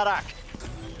faces. Sadak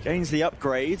gains the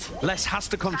upgrade. Les has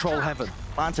to control Heaven.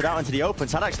 Planted out into the open.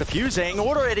 Sadak's defusing.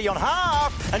 Already on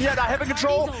half. And yet that Heaven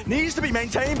control needs to be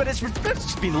maintained, but it's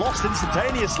just been lost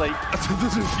instantaneously. The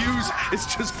defuse is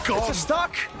just gone. It's just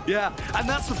stuck. Yeah, and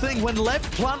that's the thing. When Lev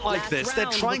plant like this, they're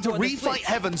trying to refight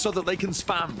Heaven so that they can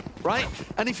spam, right?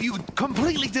 And if you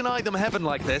completely deny them Heaven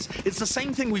like this, it's the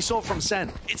same thing we saw from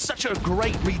Sen. It's such a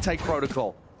great retake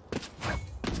protocol.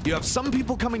 You have some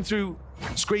people coming through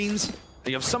screens, and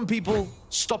you have some people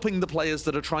stopping the players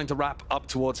that are trying to wrap up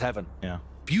towards Heaven. Yeah.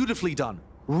 Beautifully done.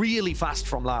 Really fast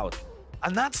from Loud.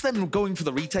 And that's them going for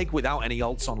the retake without any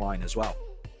ults online as well.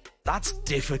 That's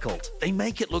difficult. They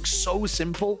make it look so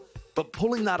simple, but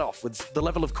pulling that off with the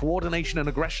level of coordination and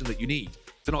aggression that you need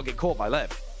to not get caught by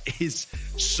Lev is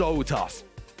so tough.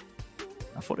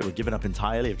 I thought they were giving up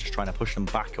entirely of just trying to push them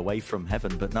back away from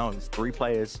Heaven, but no, it's 3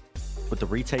 players with the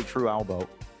retake through elbow.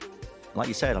 Like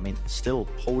you said, I mean, still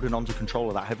holding on to control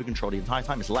of that Heavy control the entire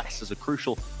time is Les as a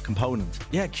crucial component.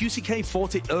 Yeah, QCK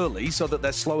fought it early so that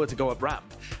they're slower to go up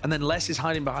ramp, and then Les is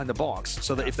hiding behind the box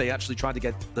so that if they actually try to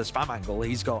get the spam angle,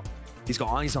 he's got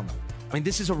eyes on them. I mean,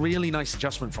 this is a really nice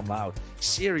adjustment from Loud.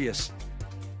 Serious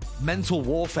mental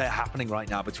warfare happening right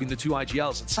now between the 2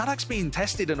 IGLs, and Sadak's being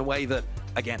tested in a way that,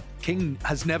 again, King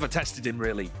has never tested him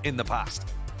really in the past.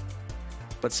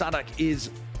 But Sadak is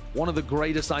one of the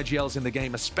greatest IGLs in the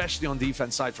game, especially on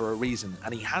defense side for a reason,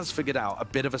 and he has figured out a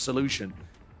bit of a solution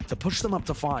to push them up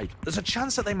to 5. There's a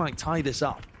chance that they might tie this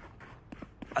up.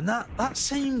 And that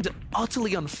seemed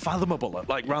utterly unfathomable at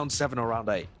like round 7 or round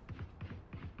 8.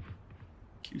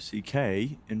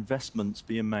 QCK, investments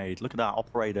being made. Look at that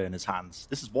operator in his hands.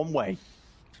 This is one way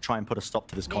to try and put a stop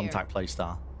to this contact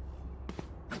playstyle.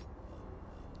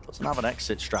 Doesn't have an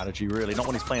exit strategy, really. Not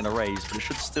when he's playing a raise, but it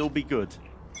should still be good.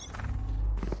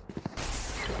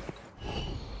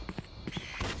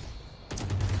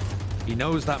 He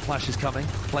knows that flash is coming,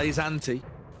 plays anti.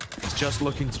 He's just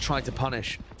looking to try to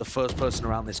punish the first person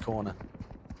around this corner.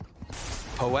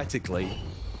 Poetically,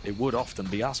 it would often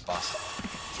be Aspas.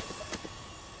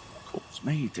 Calls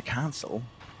made to cancel.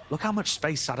 Look how much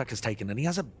space Sadak has taken, and he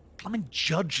has a plumbing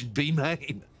judge in B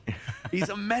main. He's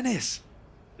a menace.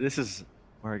 This is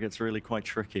where it gets really quite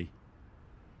tricky.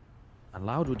 And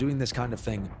Loud were doing this kind of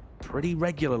thing pretty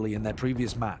regularly in their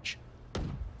previous match.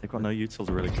 They've got no util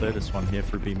to really clear this one here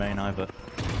through B main either.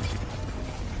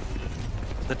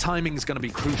 The timing is going to be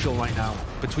crucial right now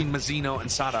between Mazzino and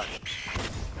Sadak,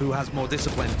 who has more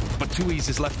discipline, but 2Es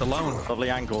is left alone. Lovely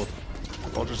angle.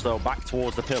 Rogers, though, back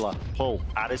towards the pillar. Pull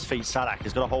at his feet. Sadak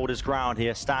has got to hold his ground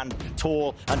here. Stand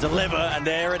tall and deliver, and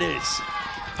there it is.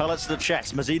 Pellets to the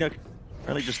chest. Mazzino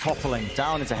really just toppling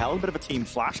down into hell. A bit of a team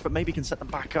flash, but maybe can set them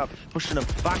back up, pushing them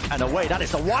back and away. That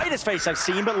is the widest face I've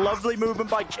seen, but lovely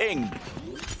movement by King.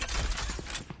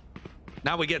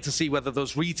 Now we get to see whether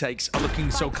those retakes are looking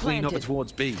so clean over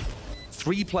towards B.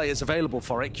 3 players available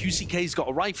for it. QCK's got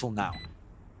a rifle now.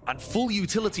 and full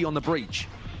utility on the breach.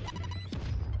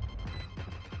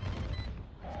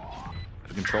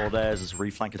 Control there as a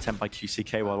reflank attempt by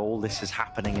QCK while all this is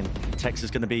happening, and Tex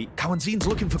is going to be Kawanzin's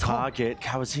looking for target.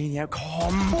 Kawazin, yeah,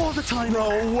 come all the time. No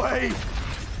way.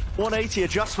 180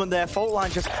 adjustment there. Fault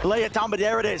line, just lay it down, but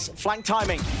there it is. Flank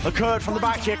timing occurred from the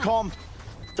back here. Com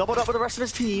doubled up with the rest of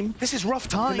his team. This is rough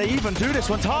time. Can they even do this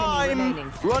one?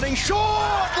 Time running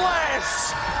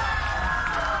shortless.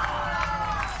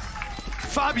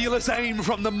 Fabulous aim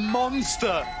from the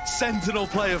monster Sentinel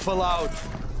player for Loud.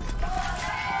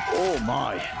 Oh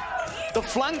my. The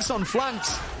flanks on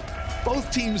flanks.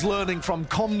 Both teams learning from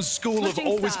Com's school of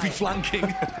always be flanking.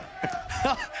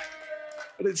 But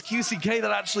it's QCK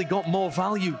that actually got more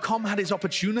value. Com had his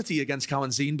opportunity against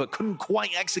Kawanzin, but couldn't quite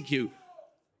execute.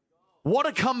 What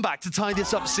a comeback to tie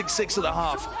this up 6-6 at the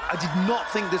half. I did not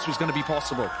think this was going to be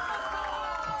possible.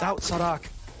 Doubt Sarak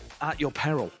at your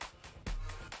peril.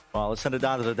 Well, let's send it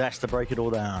down to the desk to break it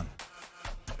all down.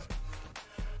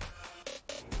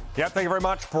 Yeah, thank you very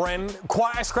much, Bren.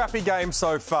 Quite a scrappy game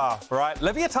so far, right?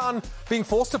 Leviatán being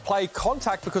forced to play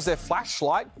contact because they're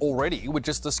flashlight already with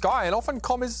just the sky, and often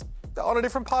Com is on a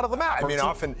different part of the map. I mean,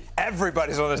 often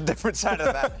everybody's on a different side of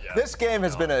the map. Yeah. This game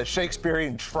has been a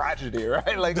Shakespearean tragedy,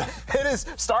 right? Like, it is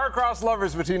star-crossed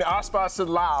lovers between Aspas and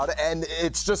Loud, and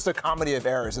it's just a comedy of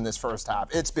errors in this first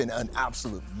half. It's been an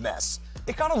absolute mess.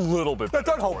 It got a little bit better.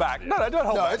 No, don't hold back. No, don't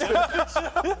hold back.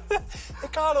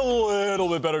 It got a little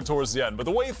bit better towards the end, but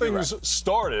the way things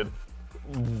started,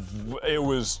 it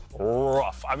was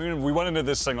rough. I mean, we went into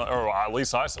this thing, or at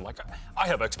least I said, like, I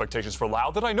have expectations for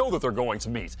Loud that I know that they're going to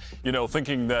meet. You know,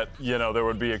 thinking that, you know, there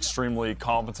would be extremely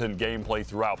competent gameplay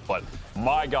throughout. But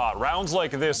my God, rounds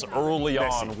like this early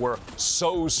on were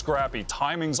so scrappy.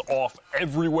 Timing's off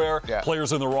everywhere. Yeah.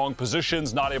 Players in the wrong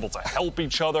positions, not able to help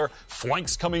each other.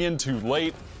 Flanks coming in too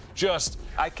late. Just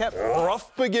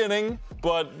rough beginning,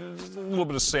 but a little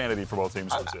bit of sanity for both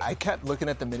teams. I kept looking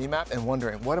at the minimap and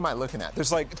wondering, what am I looking at?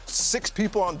 There's like 6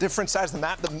 people on different sides of the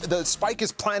map. The spike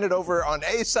is planted over on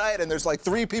A side, and there's like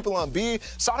 3 people on B.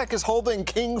 Sonic is holding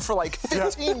King for like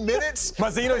 15 minutes.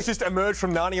 Mazino's just emerged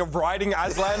from Narnia riding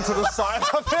Aslan to the side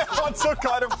of it on some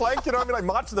kind of flank, you know what I mean? Like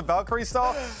March of the Valkyrie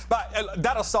style. But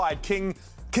that aside, King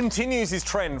continues his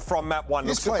trend from map 1.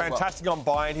 Looks fantastic on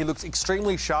buy-in. He looks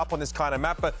extremely sharp on this kind of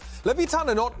map, but Leviatán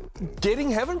are not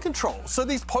getting heaven control. So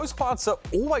these post parts are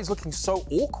always looking so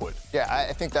awkward. Yeah,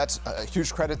 I think that's a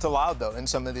huge credit to Loud, though, in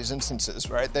some of these instances,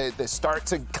 right? They start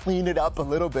to clean it up a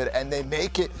little bit, and they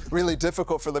make it really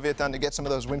difficult for Leviatán to get some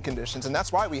of those win conditions, and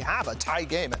that's why we have a tie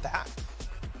game at the half.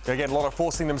 Again, a lot of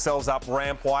forcing themselves up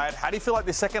ramp wide. How do you feel like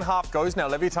the second half goes now?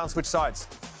 Leviatán switch sides.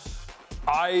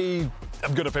 I'm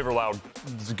going to favor Loud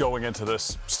going into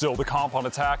this. Still, the comp on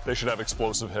attack, they should have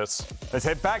explosive hits. Let's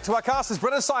head back to our casters.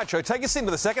 Brennan Sideshow, take us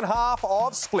into the second half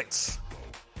of Splits.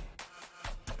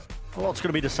 Well, what's going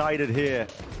to be decided here?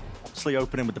 Obviously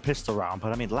opening with the pistol round,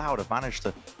 but I mean, Loud have managed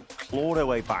to claw their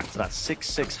way back to that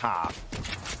 6-6 half.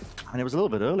 And it was a little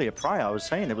bit earlier prior, I was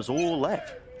saying it was all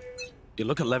left. You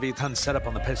look at Leviatán's setup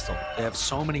on the pistol. They have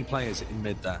so many players in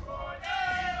mid there.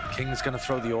 King's going to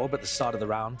throw the orb at the start of the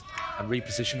round and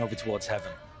reposition over towards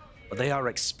Heaven. But they are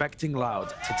expecting Loud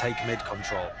to take mid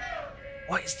control.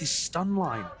 What is this stun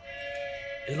line?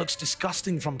 It looks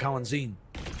disgusting from Kawanzin.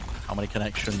 How many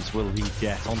connections will he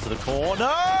get onto the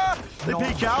corner? They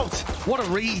peek out. What a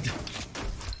read.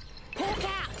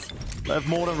 They're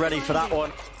more than ready for that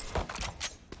one.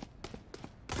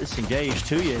 Disengaged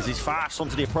 2 years. He's fast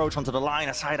onto the approach, onto the line.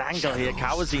 A side angle here.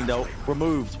 Kawanzin, though,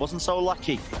 removed. Wasn't so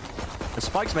lucky. The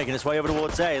spike's making its way over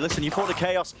towards A. Listen, you thought the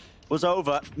chaos was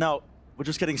over. No, we're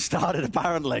just getting started,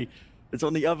 apparently. It's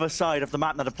on the other side of the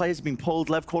map. Now, the players have been pulled.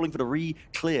 Lev calling for the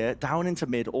re-clear down into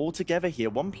mid all together here.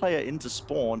 One player into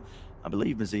spawn. I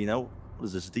believe Mazino. What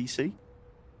is this, DC?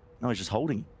 No, he's just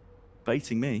holding.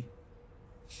 Baiting me.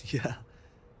 Yeah.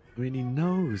 I mean, he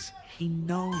knows. He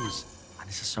knows. And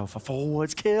this is so far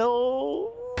forwards.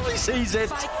 Kill. He sees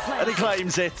it. And he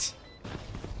claims it.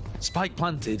 Spike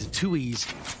planted,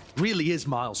 2Es. Really is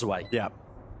miles away. Yeah.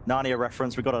 Narnia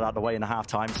reference. We got it out of the way in the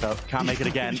halftime, so can't make it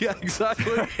again. Yeah,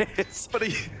 exactly. But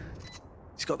he's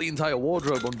got the entire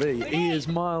wardrobe on B. He is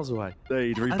miles away.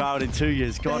 They'd rebound in 2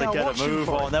 years. Got to get a move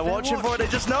on. They're watching for it. They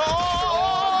just know.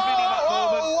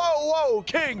 Whoa,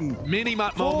 King.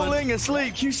 Mini-map moment. Falling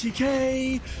asleep.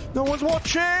 QCK. No one's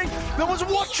watching. No one's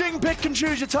watching. Pick and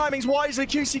choose your timings wisely.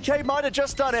 QCK might have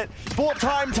just done it. Bought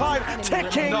time.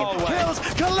 Ticking. Kills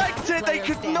collected. They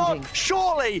could not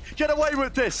surely get away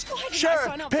with this.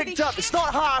 Sheriff picked up. It's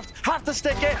not halved. Have to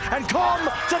stick it. And Com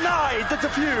denied the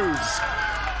defuse.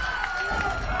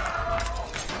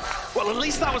 Well, at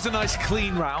least that was a nice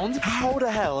clean round. How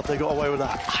the hell have they got away with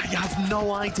that? I have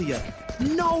no idea.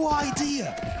 No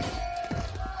idea.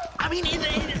 I mean,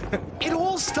 it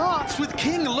all starts with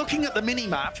King looking at the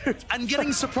mini-map and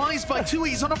getting surprised by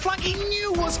 2Es on a flank he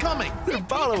knew was coming.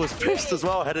 Valor was pissed as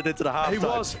well headed into the halftime. He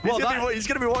was. He's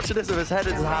going to be watching this with his head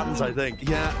in his hands, I think.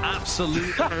 Yeah,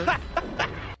 absolutely.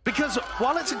 Because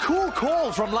while it's a cool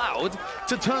call from Loud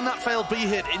to turn that failed B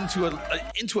hit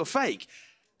into a fake,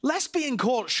 less being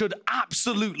caught should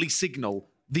absolutely signal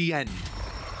the end.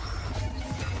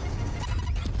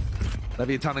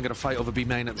 Leviatán are going to fight over B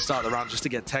main at the start of the round just to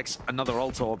get Tex another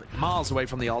ult orb. Miles away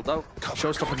from the ult, though.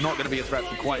 Showstopper not going to be a threat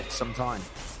for quite some time.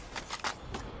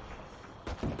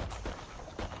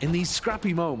 In these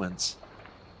scrappy moments,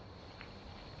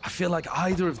 I feel like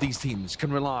either of these teams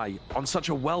can rely on such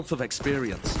a wealth of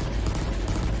experience.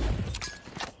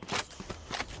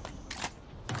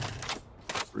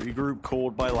 Regroup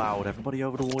called by Loud. Everybody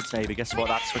over towards A, but guess what?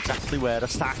 That's exactly where the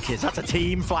stack is. That's a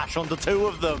team flash onto 2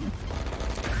 of them.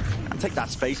 Take that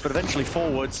space, but eventually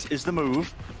forwards is the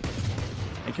move.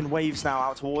 Making waves now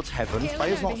out towards Heaven.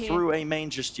 Players not through A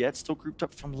main just yet. Still grouped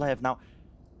up from Lev. Now,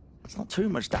 it's not too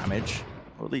much damage,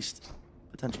 or at least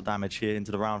potential damage here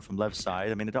into the round from Lev's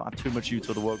side. I mean, they don't have too much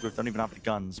util to work with. Don't even have the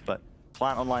guns, but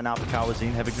plant online now for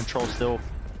Kawazine. Heavy control still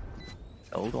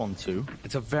held on to.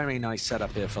 It's a very nice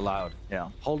setup here for Loud.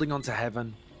 Yeah. Holding on to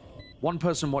Heaven. One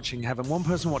person watching Heaven, one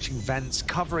person watching Vents.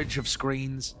 Coverage of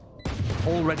screens.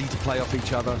 All ready to play off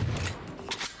each other.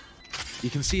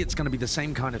 You can see it's going to be the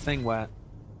same kind of thing where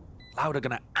Loud are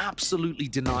going to absolutely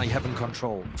deny Heaven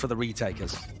control for the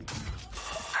retakers.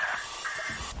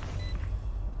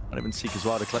 I'd even seek as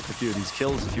well to collect a few of these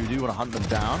kills if you do want to hunt them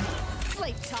down.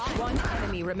 One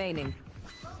enemy remaining.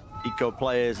 Eco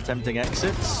players attempting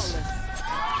exits.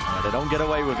 They don't get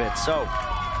away with it. So,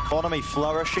 economy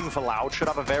flourishing for Loud. Should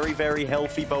have a very, very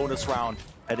healthy bonus round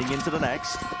heading into the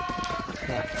next.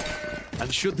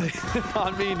 And should they,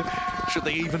 I mean, should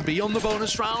they even be on the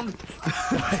bonus round?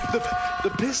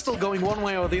 the pistol going one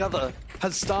way or the other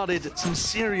has started some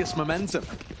serious momentum.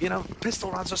 You know,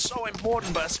 pistol rounds are so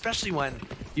important, but especially when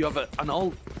you have an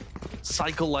ult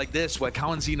cycle like this where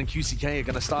Kawazine and QCK are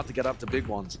going to start to get up to big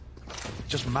ones. It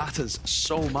just matters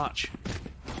so much.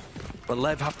 But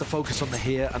Lev have to focus on the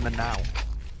here and the now.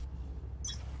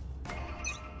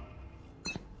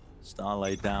 Star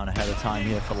laid down ahead of time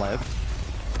here for Lev.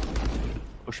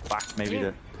 Push back maybe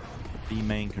to B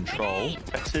main control.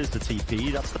 X is the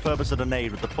TP. That's the purpose of the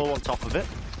nade with the pull on top of it.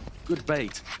 Good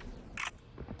bait.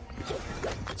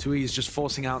 2E is just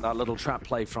forcing out that little trap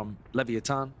play from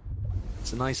Leviatán.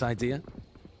 It's a nice idea.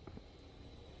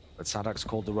 But Sadak's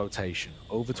called the rotation.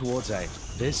 Over towards A.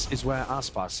 This is where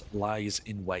Aspas lies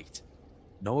in wait.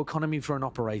 No economy for an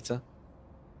operator.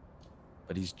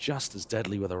 But he's just as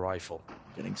deadly with a rifle.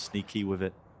 Getting sneaky with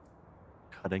it.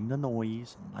 Cutting the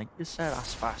noise. And like you said,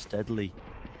 Aspas deadly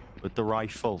with the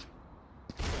rifle.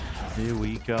 Here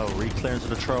we go. Reclearance of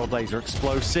the Trailblazer.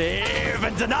 Explosive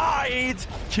and denied!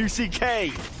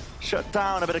 QCK shut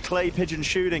down. A bit of clay pigeon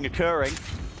shooting occurring.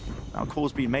 Now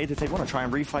call's being made if they want to try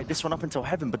and refight this one up until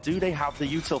Heaven, but do they have the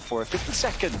util for it? 50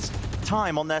 seconds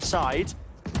time on their side.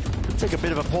 Could take a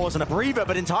bit of a pause and a breather,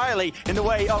 but entirely in the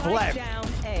way of Lev.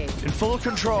 In full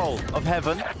control of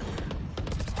Heaven.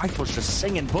 Rifles just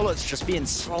singing, bullets just being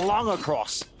slung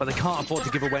across. But they can't afford to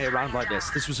give away a round like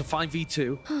this. This was a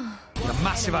 5v2. A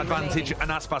massive advantage, and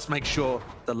Aspas makes sure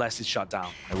that Les is shut down.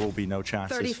 There will be no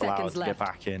chances for Loud to get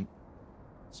back in.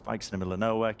 Spikes in the middle of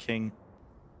nowhere. King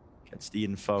gets the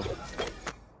info.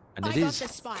 And it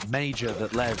is major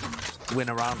that Lev win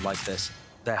a round like this.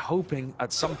 They're hoping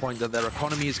at some point that their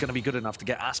economy is going to be good enough to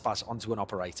get Aspas onto an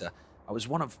operator. That was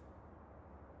one of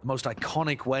the most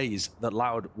iconic ways that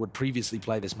Loud would previously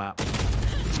play this map.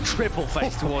 Triple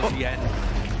face towards the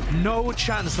end. No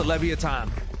chance that Leviatán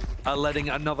are letting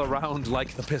another round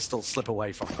like the pistol slip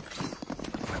away from them.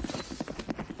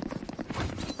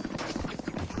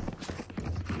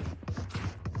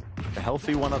 A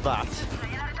healthy one of that.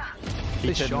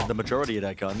 Keeping the majority of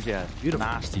their guns, yeah. Beautiful.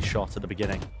 Nasty shot at the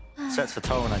beginning. Sets the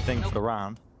tone, I think, for the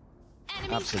round.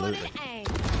 Absolutely.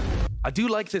 I do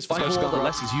like this fight wall that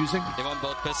Les is using. They want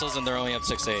both pistols and they're only up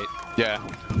 6-8. Yeah.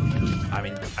 I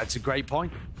mean, that's a great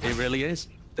point. It really is.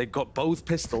 They've got both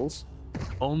pistols,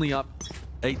 only up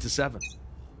 8-7.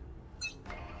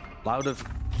 Loud have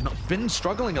been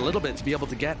struggling a little bit to be able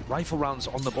to get rifle rounds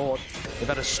on the board. They've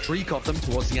had a streak of them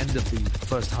towards the end of the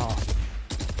first half.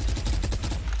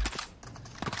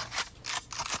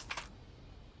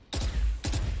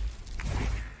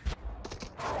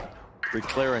 Good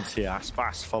clearance here.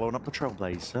 Aspas following up the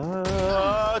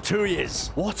Trailblazer. 2 years.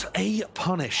 What a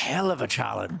punish. Hell of a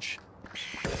challenge.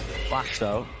 Flash,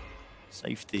 though.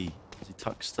 Safety as he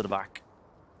tucks to the back.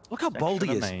 Look how bold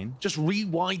he is. Just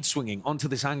re-wide swinging onto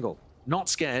this angle. Not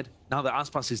scared now that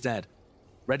Aspas is dead.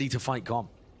 Ready to fight Com.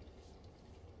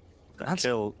 That's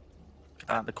kill.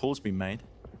 The call's been made.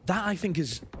 That, I think,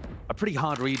 is a pretty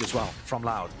hard read as well from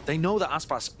Loud. They know that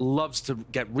Aspas loves to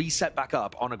get reset back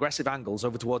up on aggressive angles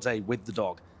over towards A with the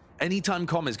dog. Anytime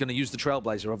Com is going to use the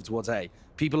Trailblazer over towards A,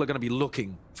 people are going to be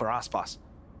looking for Aspas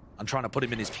and trying to put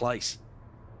him in his place.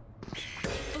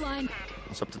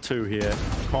 It's up to 2 here.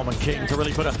 Com and King to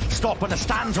really put a stop and a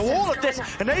stand to all of this,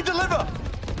 and they deliver.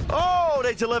 Oh,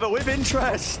 they deliver with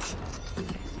interest.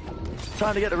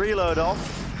 Trying to get the reload off.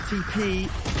 TP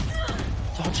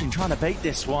dodging, trying to bait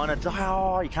this one. And,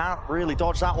 oh, you can't really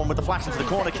dodge that one with the flash into the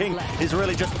corner. King is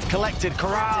really just collected,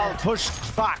 corralled,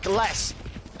 pushed back less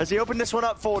as he opened this one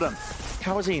up for them.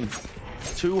 Kawazine,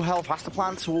 2 health, has to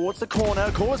plan towards the corner.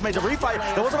 Kors made a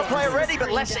refight. There wasn't a player ready,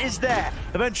 but Les is there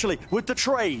eventually with the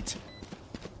trade.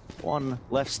 1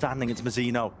 left standing, it's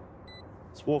Mazzino.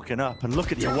 He's walking up, and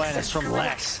look at the awareness from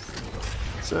Les.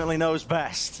 Certainly knows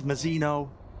best. Mazzino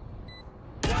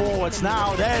forwards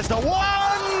now. There's the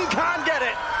one! Can't get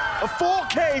it! A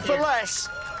 4K for Les.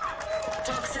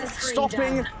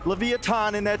 Stopping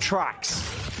Leviatán in their tracks.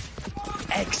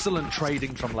 Excellent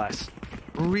trading from Les.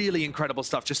 Really incredible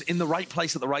stuff, just in the right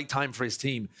place at the right time for his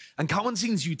team. And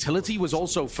Kawanzin's utility was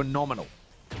also phenomenal.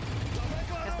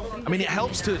 I mean, it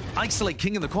helps to isolate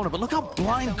King in the corner, but look how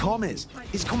blind Com is.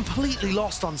 He's completely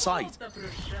lost on sight.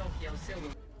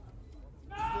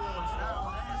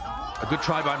 A good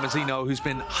try by Mazzino, who's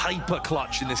been hyper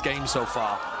clutch in this game so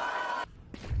far.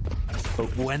 But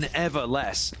whenever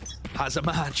Les has a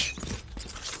match,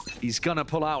 he's gonna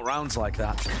pull out rounds like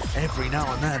that every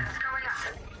now and then.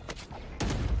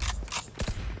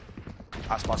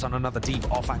 Aspas on another deep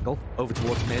off angle over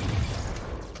towards mid.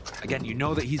 Again, you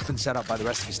know that he's been set up by the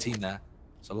rest of his team there.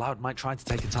 So Loud might try to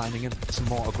take a timing and some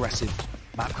more aggressive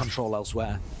map control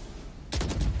elsewhere.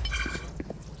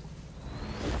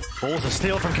 Balls a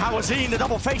steal from Kawazine. The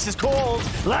double face is called.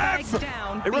 Lev!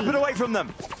 They rip it away from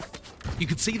them. You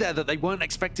could see there that they weren't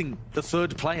expecting the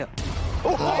 3rd player.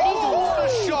 Oh, what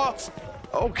a shot!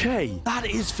 Okay. That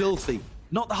is filthy.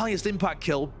 Not the highest impact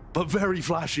kill, but very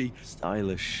flashy.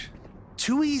 Stylish.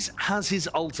 Tui's has his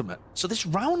ultimate, so this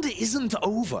round isn't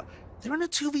over. They're in a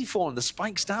 2v4 and the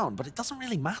spike's down, but it doesn't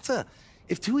really matter.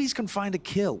 If Tui's can find a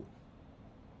kill.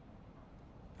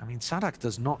 I mean, Sadak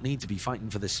does not need to be fighting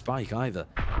for this spike either.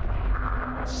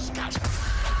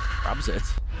 Grabs it.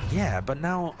 Yeah, but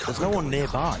now there's no one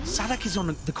nearby. Sadak is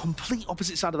on the complete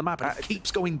opposite side of the map and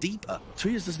keeps going deeper.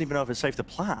 Tui's doesn't even know if it's safe to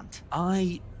plant.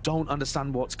 I don't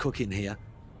understand what's cooking here,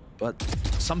 but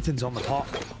something's on the pot.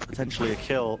 Potentially a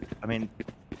kill. I mean,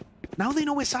 now they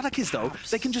know where Sadak is, though.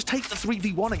 They can just take the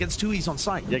 3v1 against Tui's on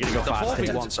site. They're going to go fast. The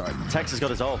 4v1, sorry. Tex has got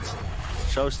his ult.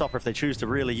 Showstopper, if they choose to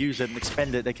really use it and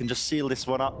expend it, they can just seal this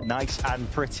one up nice and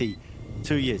pretty.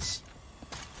 2 years.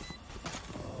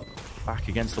 Back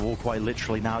against the wall quite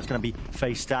literally now. It's going to be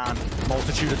face down.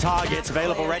 Multitude of targets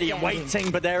available, ready and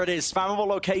waiting, but there it is. Spammable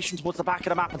location towards the back of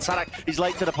the map, and Sadak, he's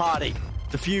late to the party.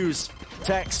 Defuse.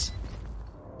 Tex.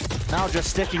 Now just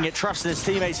sticking it, trusting his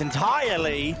teammates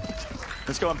entirely.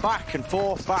 It's going back and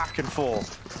forth, back and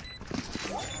forth.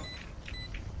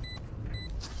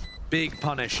 Big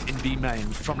punish in B main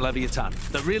from Leviatán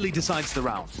that really decides the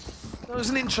round. There was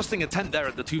an interesting attempt there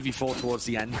at the 2v4 towards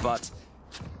the end, but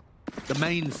the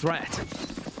main threat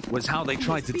was how they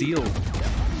tried to deal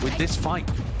with this fight.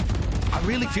 I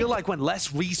really feel like when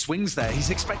Les re-swings there, he's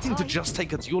expecting to just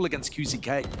take a duel against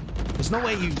QCK. There's no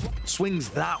way he swings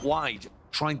that wide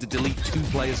trying to delete 2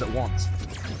 players at once.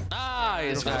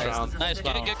 Nice, nice. Nice,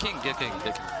 good king.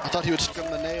 I thought he would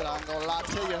scrum the nail, I'm gonna lie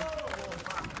to you.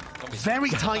 Very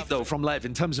tight, though, from Lev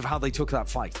in terms of how they took that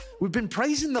fight. We've been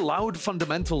praising the Loud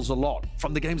fundamentals a lot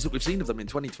from the games that we've seen of them in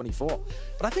 2024.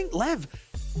 But I think Lev,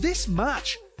 this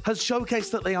match has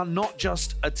showcased that they are not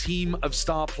just a team of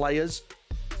star players.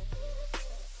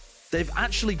 They've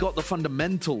actually got the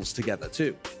fundamentals together,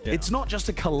 too. Yeah. It's not just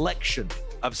a collection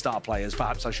of star players,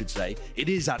 perhaps I should say. It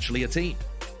is actually a team.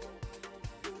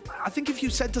 I think if you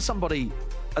said to somebody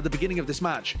at the beginning of this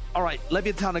match, all right,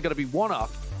 Leviatán are going to be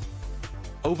 1-up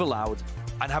over Loud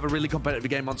and have a really competitive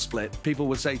game on Split, people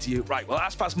would say to you, right, well,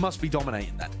 Aspas must be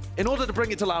dominating then. In order to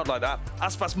bring it to Loud like that,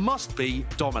 Aspas must be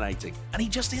dominating. And he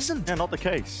just isn't. Yeah, not the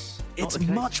case. It's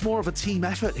much more of a team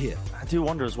effort here. I do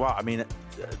wonder as well, I mean,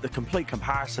 the complete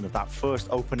comparison of that first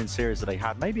opening series that they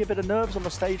had, maybe a bit of nerves on the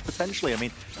stage potentially. I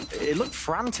mean, it looked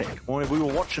frantic when we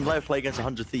were watching Lev play against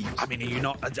 100 Thieves. I mean, are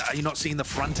you not seeing the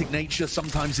frantic nature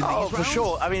sometimes in these rounds? For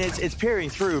sure. I mean, it's peering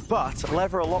through, but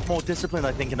Lev are a lot more disciplined,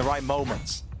 I think, in the right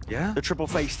moments. Yeah. the triple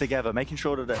face together, making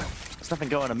sure that there's nothing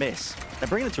going amiss. They're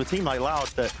bringing it to a team like Loud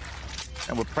that,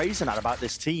 and we're praising that about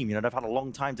this team. You know, they've had a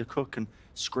long time to cook and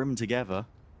scrim together.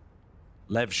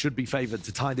 Lev should be favored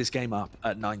to tie this game up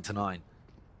at 9-9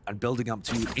 and building up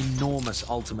to enormous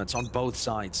ultimates on both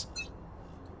sides.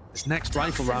 This next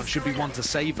rifle round should be one to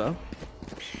savor,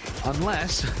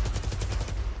 unless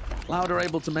Loud are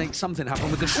able to make something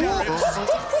happen with the Sheriff.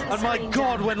 And my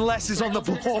God, when Les is on the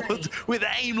board with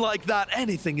aim like that,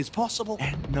 anything is possible.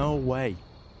 No way.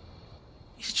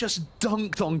 He's just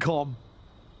dunked on Com.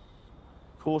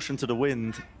 Caution to the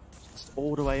wind. Just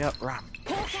all the way up ramp.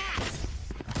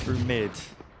 Through mid.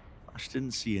 Flash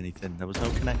didn't see anything. There was no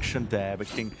connection there, but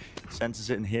King senses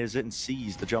it and hears it and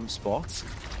sees the jump spot.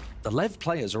 The Lev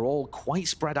players are all quite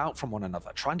spread out from one another,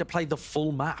 trying to play the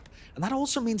full map. And that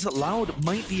also means that Loud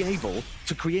might be able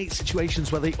to create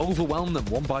situations where they overwhelm them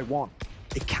one by one.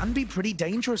 It can be pretty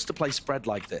dangerous to play spread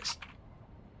like this.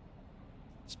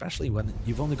 Especially when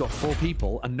you've only got 4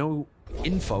 people and no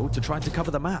info to try to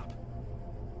cover the map.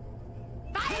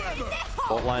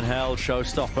 Faultline held,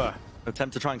 showstopper.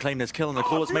 Attempt to try and claim this kill, and the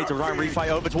call is made to Ryan refight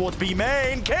over towards B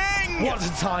main. King! What a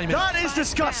timing! That is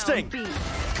disgusting!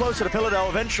 Close to the pillar though,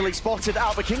 eventually spotted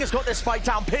out, but King has got this spike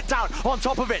down, pit down, on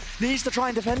top of it. Needs to try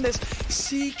and defend this.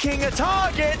 Seeking a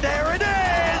target, there it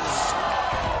is!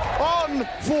 On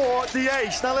for the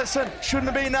ace. Now listen,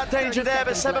 shouldn't have been that danger there,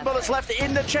 but 7 bullets left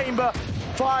in the chamber.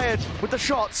 Fired with the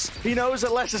shots. He knows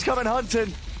that Les is coming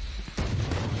hunting.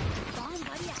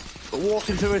 But walk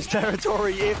into his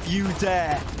territory if you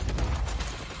dare.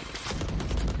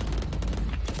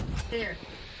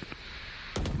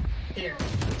 Here.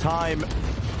 Time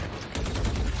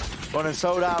running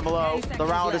so down below. The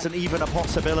round isn't even a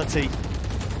possibility.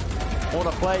 What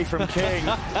a play from King.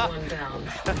 One down.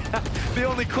 The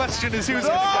only question is who's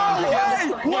going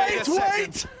to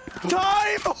wait!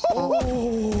 Time!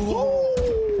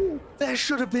 Oh. There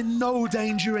should have been no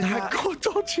danger in that. Got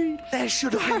dodgy. There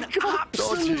should have been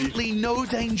absolutely no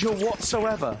danger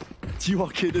whatsoever. You are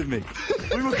kidding me.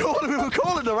 We were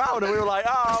calling around and we were like,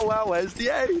 oh, well, where's the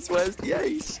ace? Where's the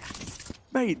ace?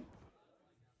 Mate.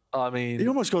 I mean... He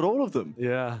almost got all of them.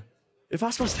 Yeah. If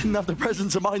Aspas didn't have the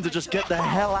presence of mind to just get the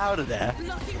hell out of there,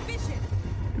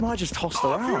 he might just toss the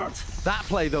round. That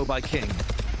play, though, by King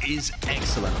is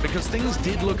excellent because things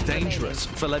did look dangerous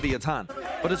for Leviatán.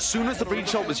 But as soon as the breach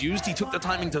shot was used, he took the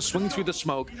timing to swing through the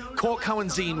smoke, caught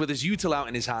Cowanzine with his util out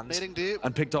in his hands,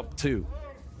 and picked up 2.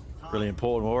 Really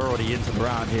important. We're already into the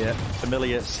round here.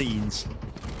 Familiar scenes.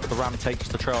 The Ram takes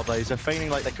the Trailblazer, feigning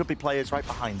like there could be players right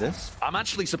behind us. I'm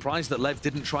actually surprised that Lev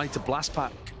didn't try to blast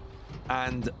pack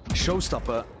and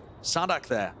showstopper Sadak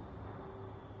there.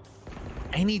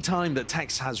 Any time that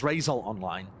Tex has Razal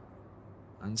online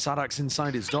and Sadak's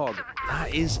inside his dog,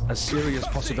 that is a serious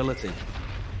possibility.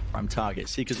 Prime target.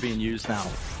 Seeker's being used now.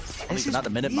 This is at the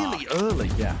minute mark. really early.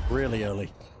 Yeah, really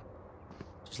early.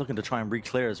 Just looking to try and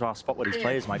re-clear as well, spot where these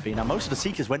players might be. Now, most of the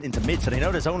Seekers went into mid, so they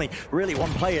know there's only really 1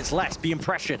 player left, being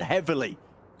pressured heavily.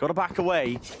 Got to back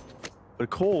away. But a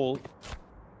call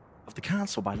of the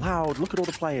cancel by Loud. Look at all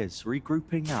the players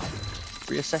regrouping now.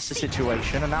 Reassess the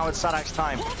situation, and now it's Sadak's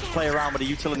time to play around with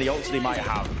the util and the ult that he might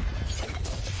have.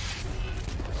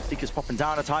 Seekers popping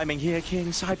down a timing here.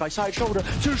 King side by side, shoulder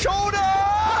to shoulder!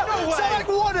 No way! Sadak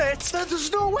won it! There's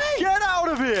no way! Get out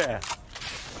of here!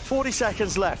 40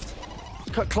 seconds left.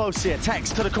 Cut close here, Tex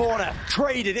to the corner,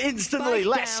 traded instantly,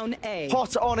 less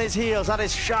hot on his heels, that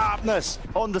is sharpness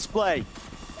on display.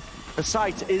 The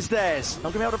site is theirs.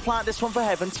 Not gonna be able to plant this one for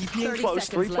Heaven, TPing close,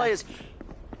 3 players.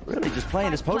 Really just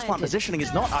playing his post-plant positioning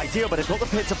is not ideal, but it's got the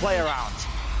pit to play around.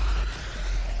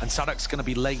 And Sadak's gonna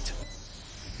be late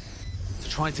to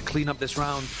try to clean up this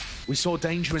round. We saw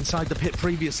danger inside the pit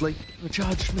previously. The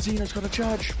judge, Mazzino's got a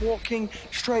judge, walking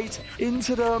straight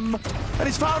into them. And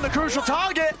he's found a crucial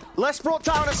target. Les brought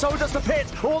down and so does the pit.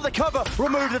 All the cover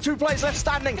removed, the 2 players left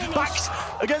standing. Backs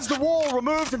against the wall,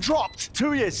 removed and dropped.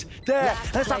 2 years there.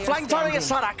 And it's that flank timing of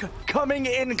Sadak coming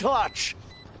in clutch.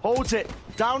 Holds it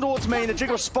down towards main, a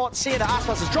jiggle spot, seeing that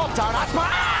Aspas has dropped down. Aspas!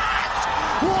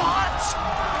 What?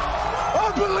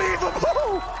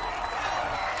 Unbelievable!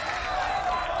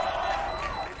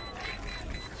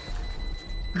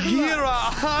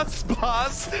 Gira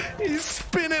Aspas is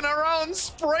spinning around,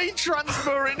 spray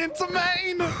transferring into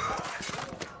main.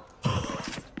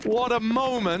 What a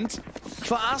moment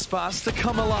for Aspas to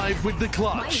come alive with the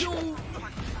clutch.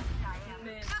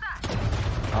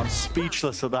 I'm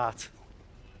speechless at that.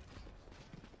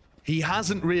 He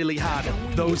hasn't really had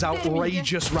those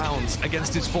outrageous rounds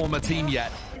against his former team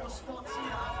yet.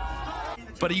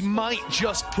 But he might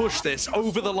just push this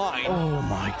over the line. Oh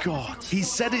my God. He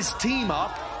set his team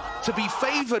up to be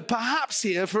favored perhaps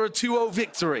here for a 2-0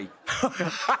 victory.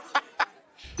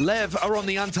 Lev are on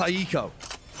the anti-eco.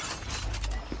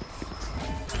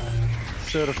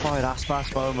 Certified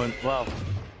Aspas moment. Well,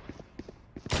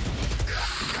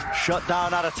 shut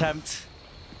down that attempt.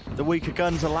 The weaker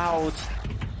guns allowed.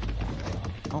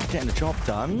 Not getting the job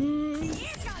done.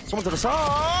 Someone to the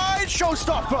side.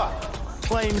 Showstopper.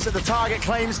 Claims that the target,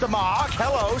 claims the mark.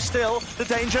 Hello, still the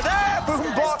danger there.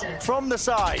 Boom bot from the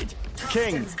side.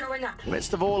 King,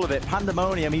 midst of all of it,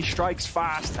 pandemonium. He strikes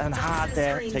fast and hard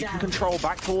there, taking control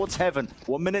back towards heaven.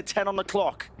 1 minute 10 on the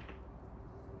clock.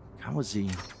 How was he?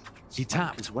 He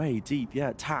tapped his way deep.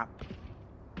 Yeah, tap.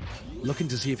 Looking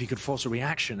to see if he could force a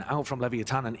reaction out from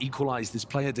Leviatán and equalize this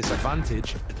player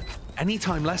disadvantage.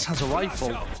 Anytime Les has a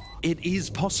rifle, it is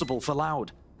possible for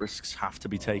Loud. Risks have to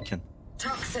be taken.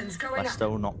 Toxins going up.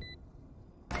 Lesto not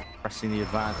pressing the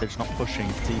advantage, not pushing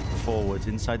deep forwards.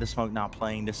 Inside the smoke now,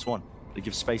 playing this one. They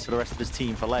give space for the rest of his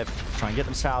team for Lev. Try and get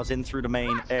themselves in through the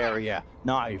main area.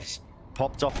 Knives.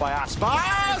 Popped off by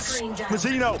Aspas!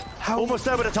 Mazzino, almost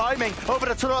there with the timing. Over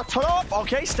the top.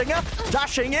 Okay, Stinger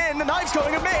dashing in. The knife's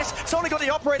going amiss. It's only got the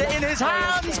operator in his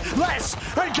hands. Les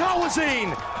and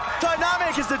Kawazine.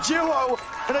 Dynamic is the duo,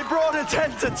 and they brought it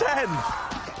 10 to 10.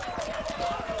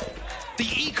 The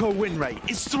eco win rate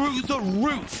is through the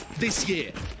roof this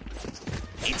year.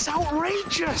 It's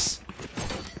outrageous.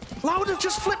 Loud have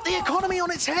just flipped the economy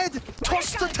on its head,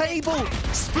 tossed the table,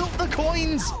 spilt the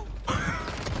coins.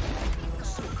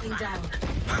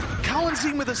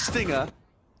 Kawazine with a stinger,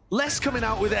 Les coming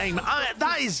out with aim.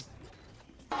 That is...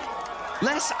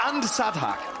 Les and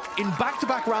Sadhak, in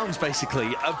back-to-back rounds, basically,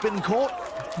 have been caught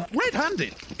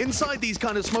red-handed inside these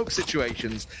kind of smoke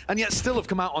situations, and yet still have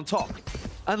come out on top.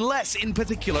 And Les, in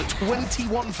particular,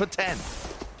 21 for 10.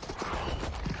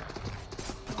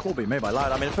 Call being made by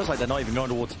Loud. I mean, it feels like they're not even going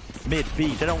towards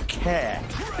mid-B. They don't care.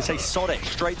 They say sod it,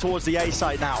 straight towards the A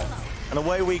side now. And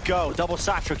away we go. Double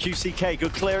Satra, QCK,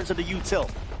 good clearance of the util.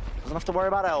 Doesn't have to worry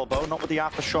about elbow, not with the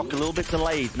aftershock, a little bit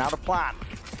delayed. Now the plan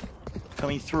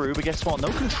coming through, but guess what? No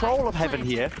control of heaven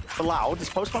here for Loud. This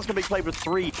postpon's going to be played with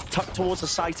 3, tucked towards the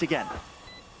site again.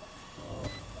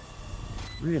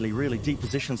 Really, really deep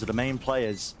positions of the main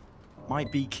players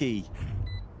might be key.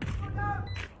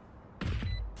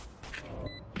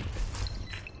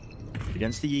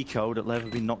 Against the eco that Lev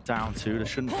have been knocked down to, there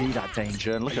shouldn't be that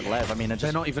danger. And look at Lev, I mean,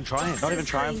 they're not even trying. Not even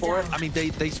trying for it. I mean,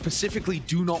 they specifically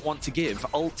do not want to give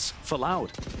ults for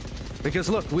Loud. Because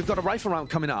look, we've got a rifle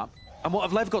round coming up, and what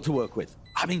have Lev got to work with?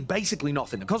 I mean, basically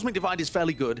nothing. The Cosmic Divide is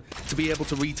fairly good to be able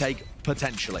to retake,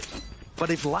 potentially. But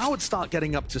if Loud start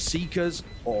getting up to Seekers,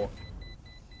 or,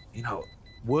 you know,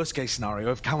 worst case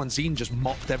scenario, if Kawazine just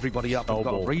mopped everybody up and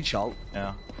got a breach ult,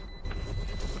 yeah.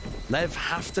 Lev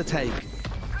have to take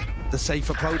the safe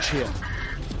approach here.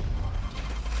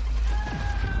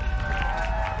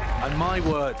 And my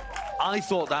word, I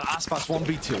thought that Aspas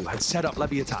 1v2 had set up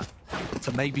Leviatán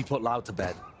to maybe put Loud to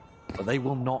bed, but they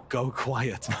will not go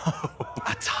quiet.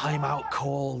 A timeout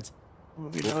called.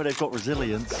 We know they've got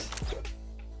resilience.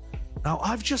 Now,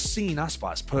 I've just seen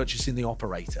Aspas purchasing the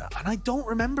operator, and I don't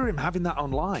remember him having that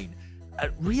online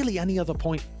at really any other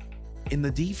point in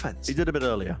the defense. He did a bit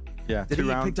earlier. Yeah, two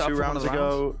rounds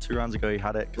ago. 2 rounds ago he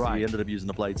had it because he ended up using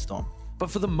the Blade Storm. But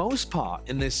for the most part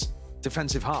in this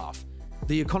defensive half,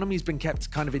 the economy's been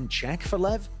kept kind of in check for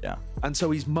Lev. Yeah. And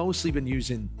so he's mostly been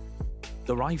using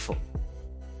the rifle.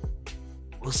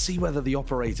 We'll see whether the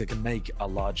operator can make a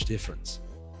large difference.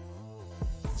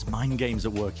 There's mind games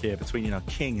at work here between, you know,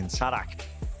 King and Sadhak.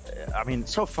 I mean,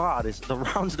 so far, the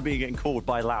rounds that are being getting called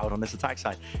by Loud on this attack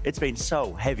side, it's been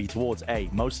so heavy towards A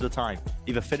most of the time,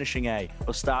 either finishing A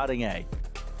or starting A.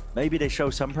 Maybe they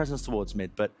show some presence towards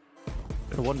mid, but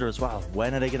I wonder as well,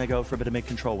 when are they going to go for a bit of mid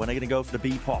control? When are they going to go for the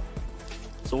B pop?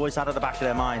 It's always out of the back of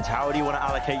their minds. How do you want to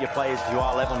allocate your players if you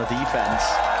are level on the defense?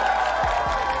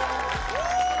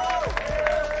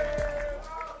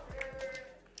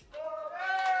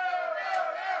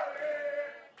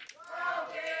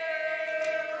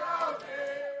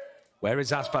 Where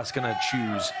is Aspas going to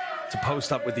choose to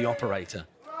post up with the operator?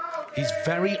 He's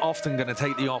very often going to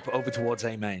take the op over towards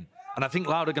A main. And I think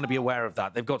Loud are going to be aware of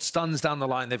that. They've got stuns down the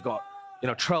line. They've got, you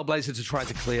know, Trailblazer to try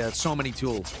to clear. So many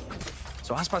tools.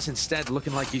 So Aspas instead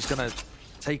looking like he's going to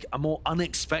take a more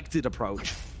unexpected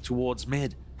approach towards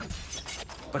mid.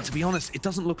 But to be honest, it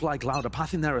doesn't look like Loud are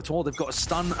pathing there at all. They've got a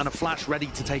stun and a flash ready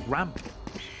to take ramp.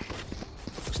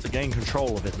 Just to gain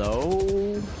control of it,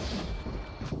 though.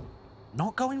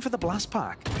 Not going for the blast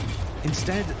pack.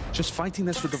 Instead, just fighting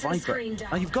this with the Viper.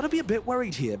 Now, you've got to be a bit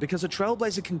worried here because a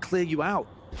Trailblazer can clear you out.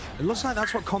 It looks like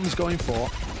that's what Com's going for.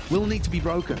 Will need to be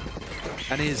broken.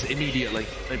 and is immediately.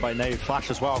 Played by Nave Flash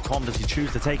as well. Com, does he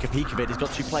choose to take a peek of it? He's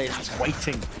got 2 players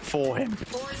waiting for him.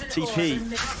 TP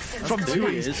From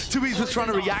Tui's. Tui's was trying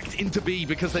to react into B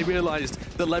because they realized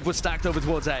the Lev was stacked over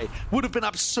towards A. Would have been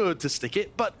absurd to stick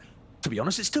it, but to be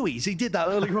honest, it's too easy. He did that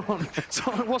earlier on,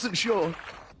 so I wasn't sure.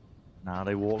 Now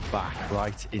they walk back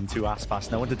right into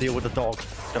Aspas. No one to deal with the dog.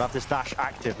 Gonna have this dash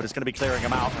active, but it's gonna be clearing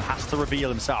him out. Has to reveal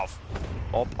himself.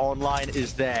 Op online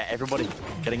is there. Everybody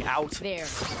getting out. There.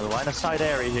 The line of sight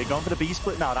area here. Going for the B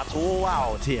split now. That's all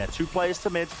out here. 2 players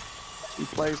to mid, 2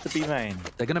 players to B main.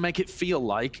 They're gonna make it feel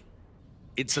like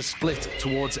it's a split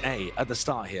towards A at the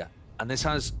start here. And this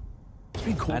has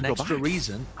an extra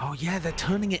reason. Oh yeah, they're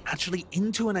turning it actually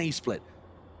into an A split.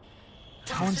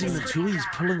 Cowan's in the Tui's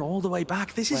pulling all the way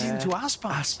back. This is into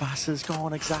Aspas. Aspas has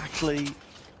gone exactly.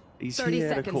 He's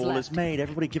here, the call is made.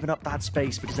 Everybody giving up that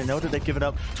space because they know that they've given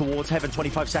up towards Heaven.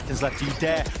 25 seconds left. Do you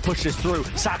dare push this through?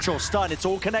 Satchel, stun, it's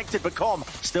all connected, but Com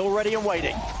still ready and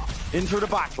waiting. In through the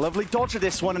back. Lovely dodge of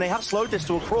this one, and they have slowed this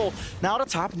to a crawl. Now the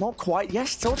tap, not quite. Yes,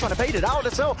 still trying to bait it out.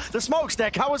 Still, the smoke's there.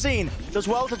 Kawazine does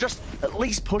well to just at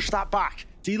least push that back.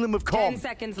 Dealing with Com. 10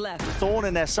 seconds left. Thorn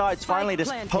in their sides. Finally,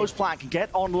 this post plant can get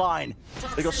online.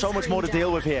 They've got so much more to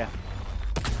deal with here.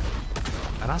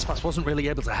 And Aspas wasn't really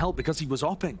able to help because he was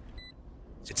opping.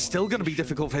 It's still going to be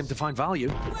difficult for him to find value.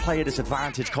 Player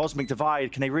disadvantage, Cosmic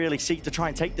Divide. Can they really seek to try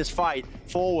and take this fight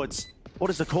forwards?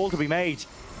 What is the call to be made?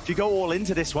 If you go all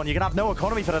into this one, you're going to have no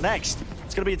economy for the next.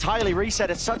 It's going to be entirely reset.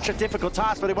 It's such a difficult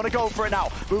task, but they want to go for it now.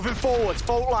 Moving forwards,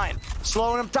 fault line,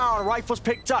 slowing them down. Rifles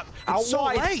picked up. Out so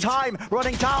wide, late. time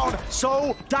running down.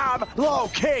 So damn low.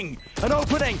 King, an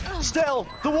opening. Still,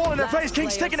 the wall in their face. King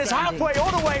sticking his halfway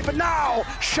all the way, but now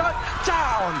shut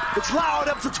down. It's Loud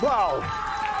up to 12.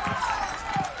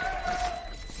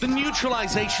 The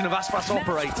neutralization of Aspas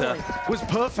Operator was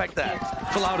perfect there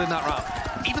for Loud in that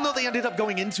round. Even though they ended up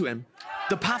going into him,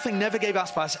 the pathing never gave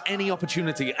Aspas any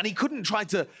opportunity, and he couldn't try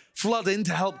to flood in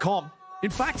to help Com. In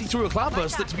fact, he threw a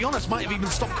cloudburst that, to be honest, might have even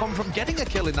stopped Com from getting a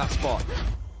kill in that spot.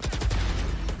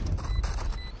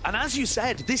 And as you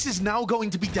said, this is now going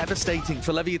to be devastating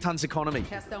for Leviatan's economy.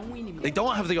 They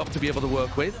don't have the op to be able to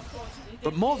work with,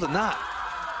 but more than that,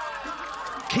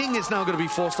 King is now going to be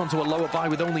forced onto a lower buy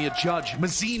with only a judge.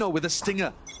 Mazzino with a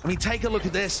stinger. I mean, take a look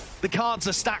at this. The cards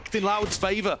are stacked in Loud's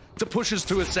favor to push us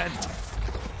to Ascent.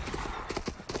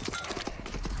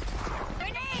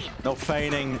 No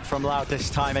feigning from Loud this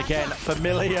time. Again,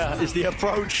 familiar is the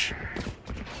approach.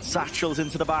 Satchels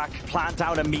into the back, plant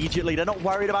down immediately. They're not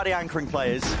worried about the anchoring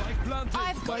players.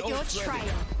 I've got your trail.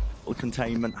 Full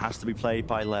containment has to be played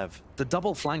by Lev. The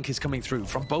double flank is coming through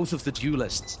from both of the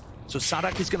duelists. So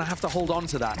Sadak is going to have to hold on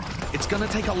to that. It's going to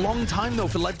take a long time, though,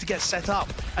 for Lev to get set up.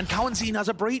 And Cowanzine has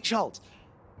a breach ult.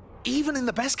 Even in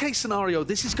the best case scenario,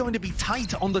 this is going to be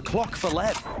tight on the clock for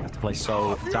Lev. Have to play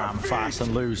so damn fast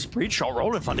and lose. Breach shot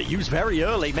roll in front of use very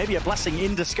early. Maybe a blessing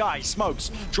in disguise.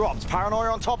 Smokes, dropped, paranoia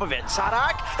on top of it.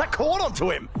 Sadak, that caught onto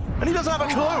him. And he doesn't have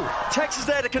a clue. Tex is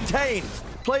there to contain.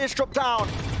 Players drop down.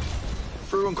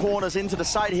 Through and corners into the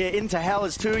site here, into hell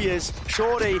is 2 years.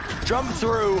 Shorty, jump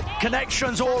through,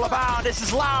 connections all about. This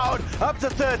is Loud, up to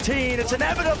 13, it's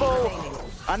inevitable.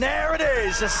 And there it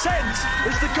is, Ascent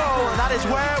is the goal, and that is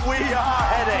where we are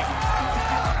heading.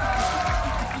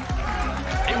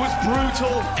 It was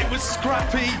brutal, it was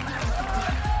scrappy.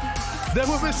 There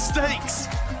were mistakes.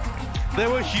 There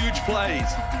were huge plays.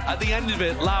 At the end of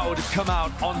it, Loud come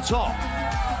out on top.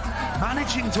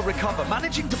 Managing to recover,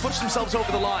 managing to push themselves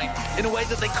over the line in a way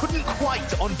that they couldn't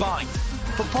quite unbind.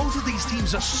 But both of these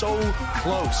teams are so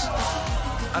close.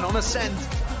 And on Ascent,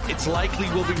 it's likely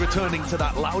we'll be returning to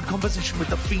that Loud composition with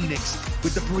the Phoenix,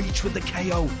 with the Breach, with the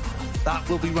KO. That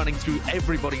will be running through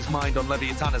everybody's mind on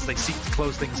Leviatán as they seek to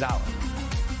close things out.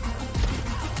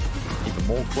 Even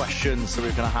more questions that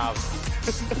we're going to have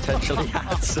potentially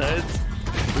answered.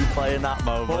 We play in that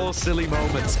moment. All silly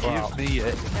moments, give me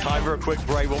it. Time for a quick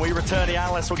break. When we return, the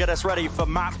analysts will get us ready for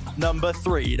map number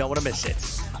 3. You don't want to miss it.